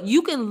 But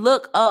you can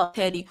look up,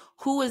 Teddy,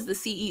 who is the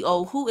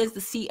CEO, who is the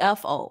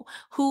CFO,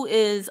 who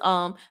is,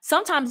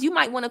 sometimes you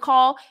might want to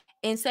call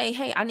and say,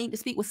 hey, I need to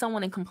speak with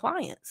someone in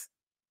compliance,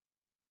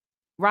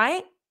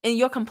 right? In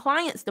your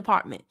compliance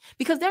department,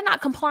 because they're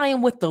not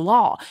complying with the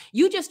law.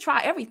 You just try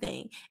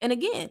everything. And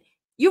again,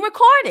 you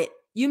record it.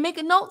 You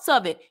make notes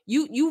of it.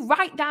 You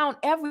write down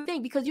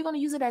everything because you're going to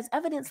use it as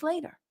evidence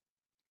later.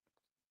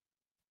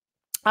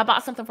 I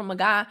bought something from a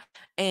guy,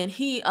 and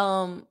he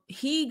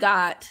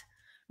got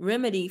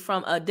remedy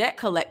from a debt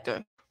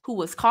collector who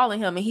was calling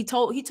him, and he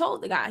told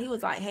the guy, he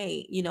was like,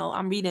 hey,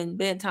 I'm reading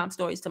bedtime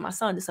stories to my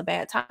son. It's a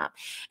bad time.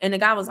 And the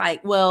guy was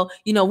like, well,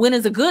 when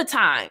is a good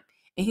time?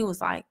 And he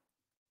was like,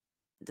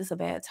 this is a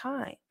bad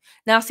time.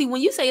 Now, see, when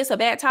you say it's a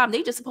bad time,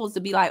 they just supposed to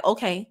be like,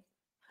 okay,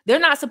 they're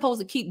not supposed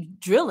to keep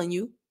drilling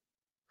you.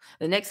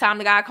 The next time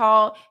the guy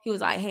called, he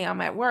was like, hey, I'm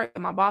at work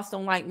and my boss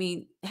don't like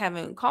me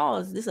having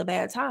calls. This is a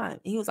bad time. And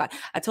he was like,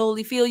 I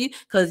totally feel you.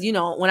 Cause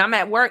when I'm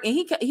at work,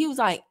 and he was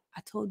like,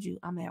 I told you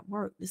I'm at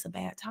work. This is a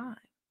bad time.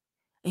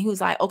 And he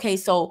was like, okay,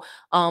 so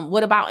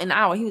what about an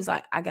hour? He was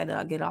like, I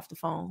gotta get off the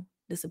phone.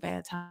 This is a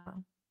bad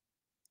time.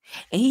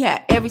 And he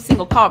had every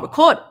single call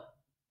recorded.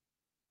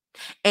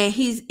 And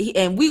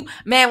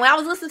when I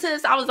was listening to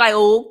this, I was like,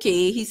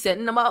 okay, he's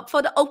setting them up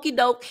for the okie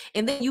doke.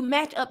 And then you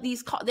match up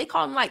these calls. They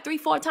called him like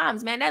 3-4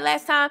 times, man. That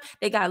last time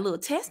they got a little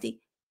testy,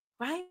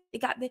 right? They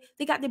got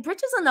the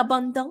britches in a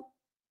bundle.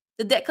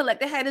 The debt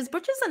collector had his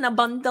britches in a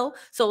bundle.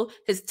 So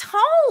his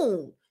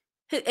tone,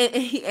 and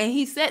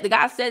he said, the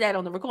guy said that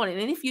on the recording.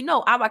 And if you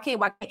know,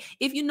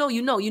 if you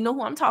know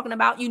who I'm talking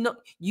about,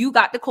 you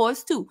got the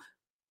course too,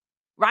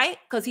 right?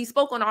 Because he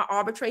spoke on our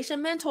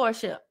arbitration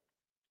mentorship.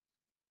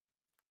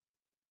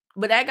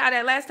 But that guy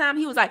that last time,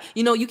 he was like,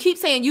 you keep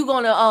saying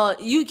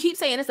you keep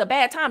saying it's a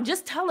bad time.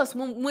 Just tell us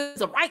when it's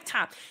the right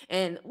time.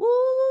 And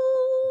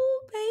ooh,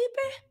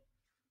 baby.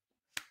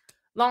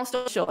 Long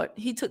story short,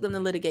 he took them to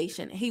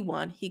litigation. He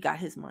won. He got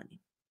his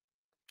money.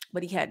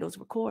 But he had those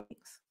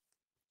recordings.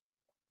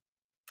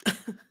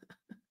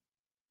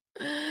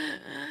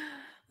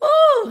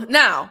 Ooh,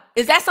 now,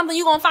 is that something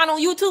you're going to find on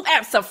YouTube?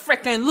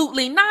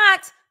 Absolutely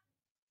not.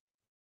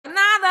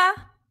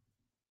 Nada.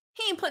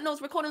 He ain't putting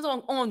those recordings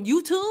on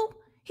YouTube.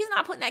 He's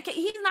not putting that.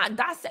 He's not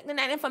dissecting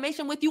that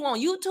information with you on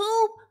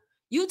YouTube.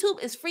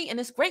 YouTube is free and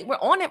it's great. We're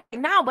on it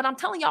right now, but I'm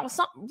telling y'all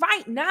something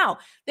right now.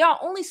 There are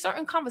only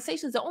certain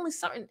conversations, there are only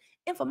certain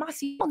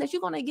information that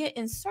you're gonna get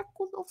in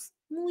círculos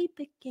muy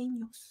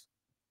pequeños,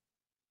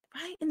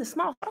 right? In the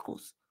small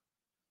circles.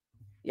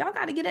 Y'all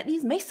got to get at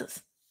these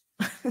mesas.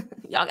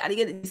 Y'all got to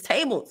get at these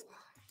tables,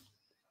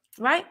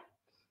 right?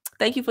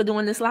 Thank you for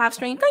doing this live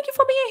stream. Thank you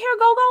for being here,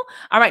 Go-Go.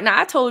 All right, now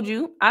I told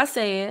you, I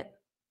said,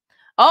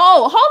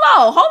 oh,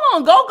 hold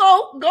on.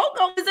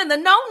 Go-Go is in the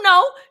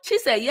no. She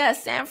said,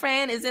 yes, San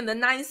Fran is in the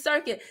 9th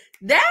Circuit.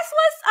 That's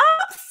what's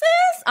up,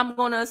 sis. I'm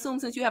going to assume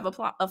since you have a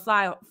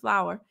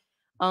flower,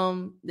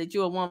 that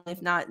you're a woman.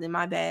 If not, then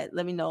my bad.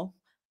 Let me know.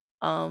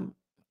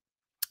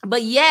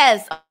 But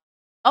yes,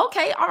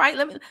 okay, all right.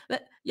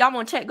 Y'all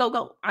want to check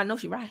Go-Go? I know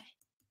she right.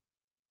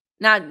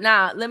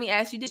 Now, let me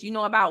ask you this. You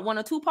know about 1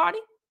 or 2 party?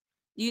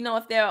 You know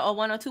if they're a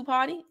 1 or 2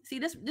 party? See,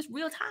 this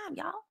real time,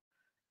 y'all.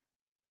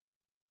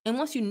 And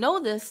once you know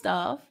this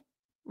stuff,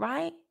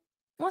 right?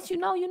 Once you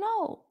know, you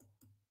know.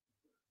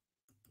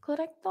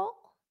 Correcto?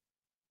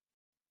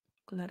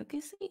 Claro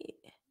que sí.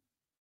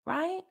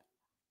 Right?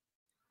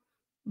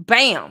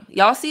 Bam.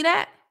 Y'all see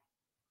that?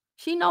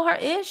 She know her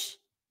ish.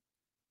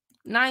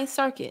 9th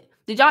Circuit.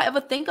 Did y'all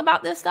ever think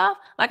about this stuff?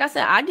 Like I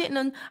said,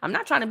 I'm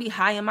not trying to be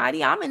high and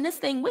mighty. I'm in this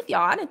thing with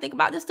y'all. I didn't think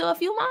about this till a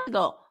few months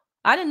ago.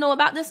 I didn't know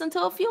about this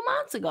until a few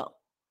months ago.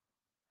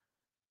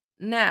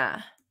 Nah.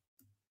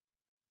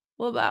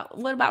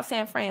 What about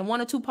San Fran?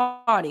 1 or 2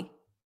 party?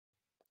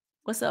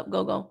 What's up,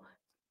 Go-Go?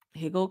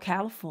 Here go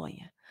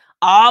California.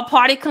 All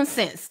party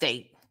consent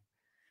state.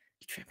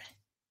 You tripping.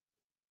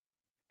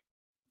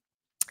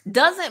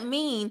 Doesn't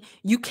mean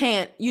you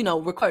can't,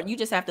 record. You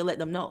just have to let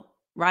them know,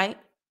 right?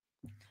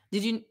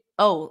 Did you?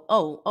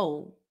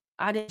 Oh.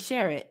 I didn't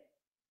share it.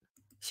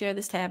 Share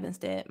this tab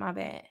instead. My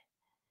bad.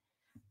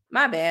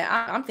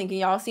 I'm thinking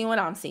y'all seeing what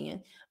I'm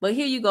seeing. But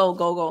here you go,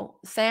 Go-Go.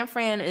 San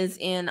Fran is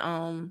in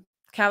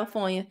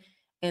California,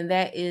 and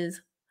that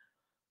is,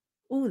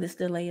 this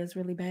delay is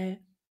really bad.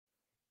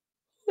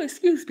 Oh,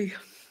 excuse me.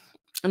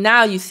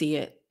 Now you see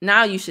it.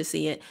 Now you should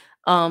see it.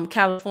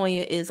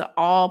 California is an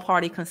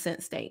all-party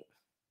consent state.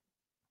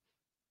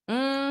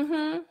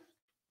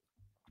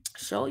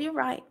 Show you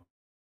right.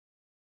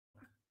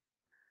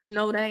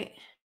 Know that.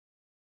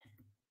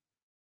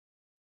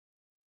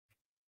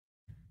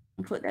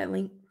 Put that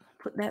link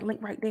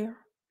right there.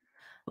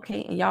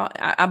 Okay, and y'all,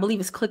 I believe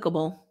it's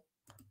clickable.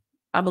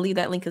 I believe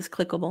that link is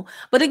clickable.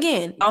 But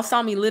again, y'all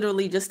saw me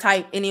literally just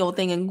type any old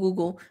thing in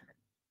Google.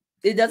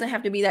 It doesn't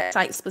have to be that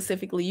site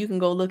specifically. You can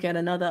go look at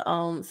another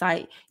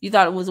site. You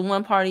thought it was a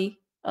one party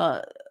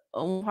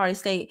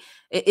state.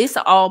 It's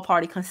an all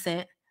party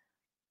consent.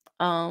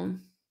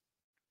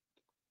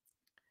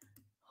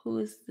 Who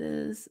is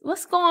this?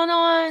 What's going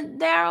on?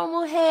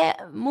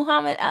 Daryl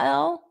Muhammad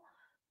L.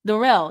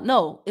 Darrell.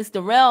 No, it's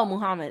Darrell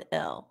Muhammad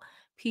L.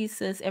 Peace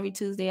says, every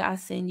Tuesday I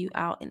send you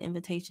out an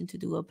invitation to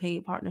do a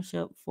paid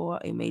partnership for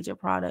a major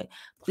product.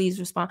 Please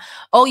respond.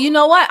 Oh, you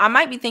know what? I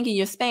might be thinking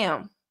you're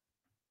spam.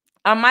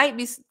 I might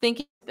be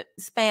thinking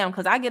spam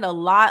because I get a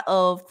lot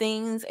of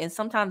things, and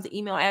sometimes the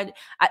email ad.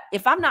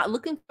 If I'm not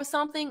looking for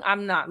something,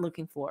 I'm not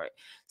looking for it.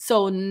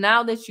 So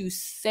now that you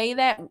say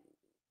that,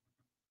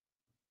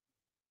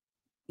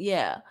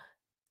 yeah,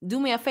 do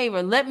me a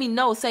favor. Let me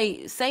know.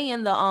 Say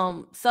in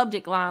the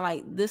subject line,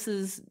 like, this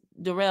is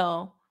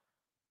Darrell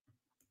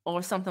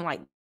or something,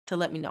 like, to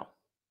let me know.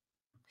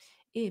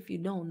 If you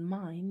don't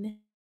mind.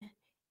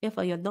 If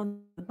you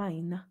don't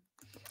mind.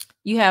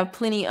 You have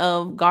plenty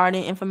of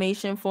garden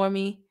information for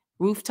me.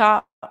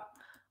 Rooftop.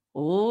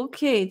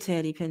 Okay,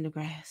 Teddy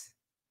Pendergrass.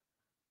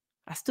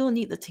 I still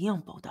need the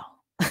tiempo, though.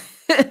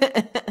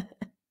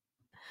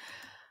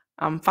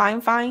 I'm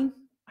fine.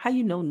 How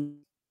you know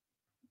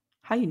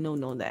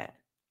that?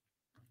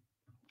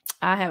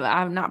 I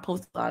have not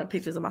posted a lot of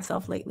pictures of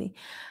myself lately.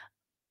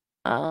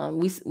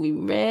 We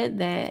read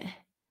that.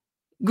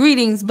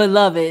 Greetings,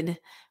 beloved.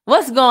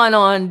 What's going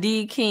on,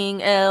 D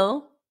King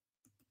L?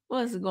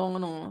 What's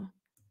going on?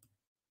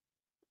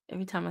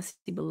 Every time I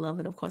see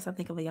beloved, of course, I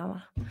think of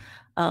Ayala.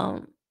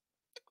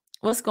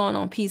 What's going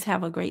on? Peace.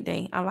 Have a great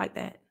day. I like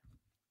that.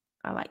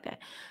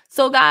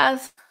 So,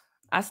 guys,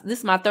 this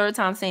is my 3rd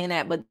time saying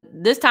that, but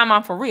this time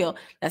I'm for real.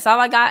 That's all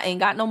I got.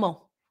 Ain't got no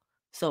more.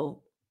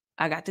 So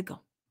I got to go.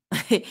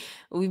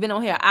 We've been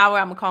on here an hour.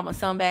 I'm gonna call my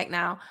son back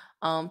now.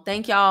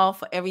 Thank y'all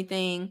for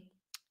everything.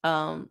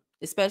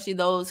 Especially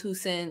those who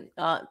send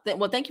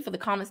thank you for the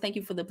comments. Thank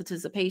you for the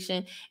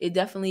participation. It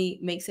definitely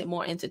makes it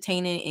more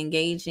entertaining,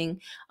 engaging.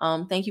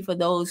 Thank you for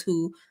those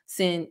who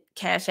send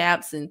cash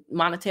apps and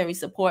monetary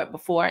support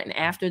before and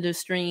after the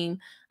stream.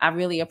 I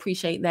really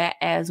appreciate that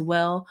as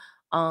well.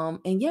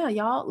 And yeah,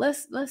 y'all,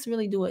 let's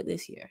really do it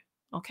this year.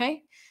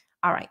 Okay.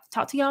 All right.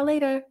 Talk to y'all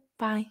later.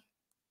 Bye.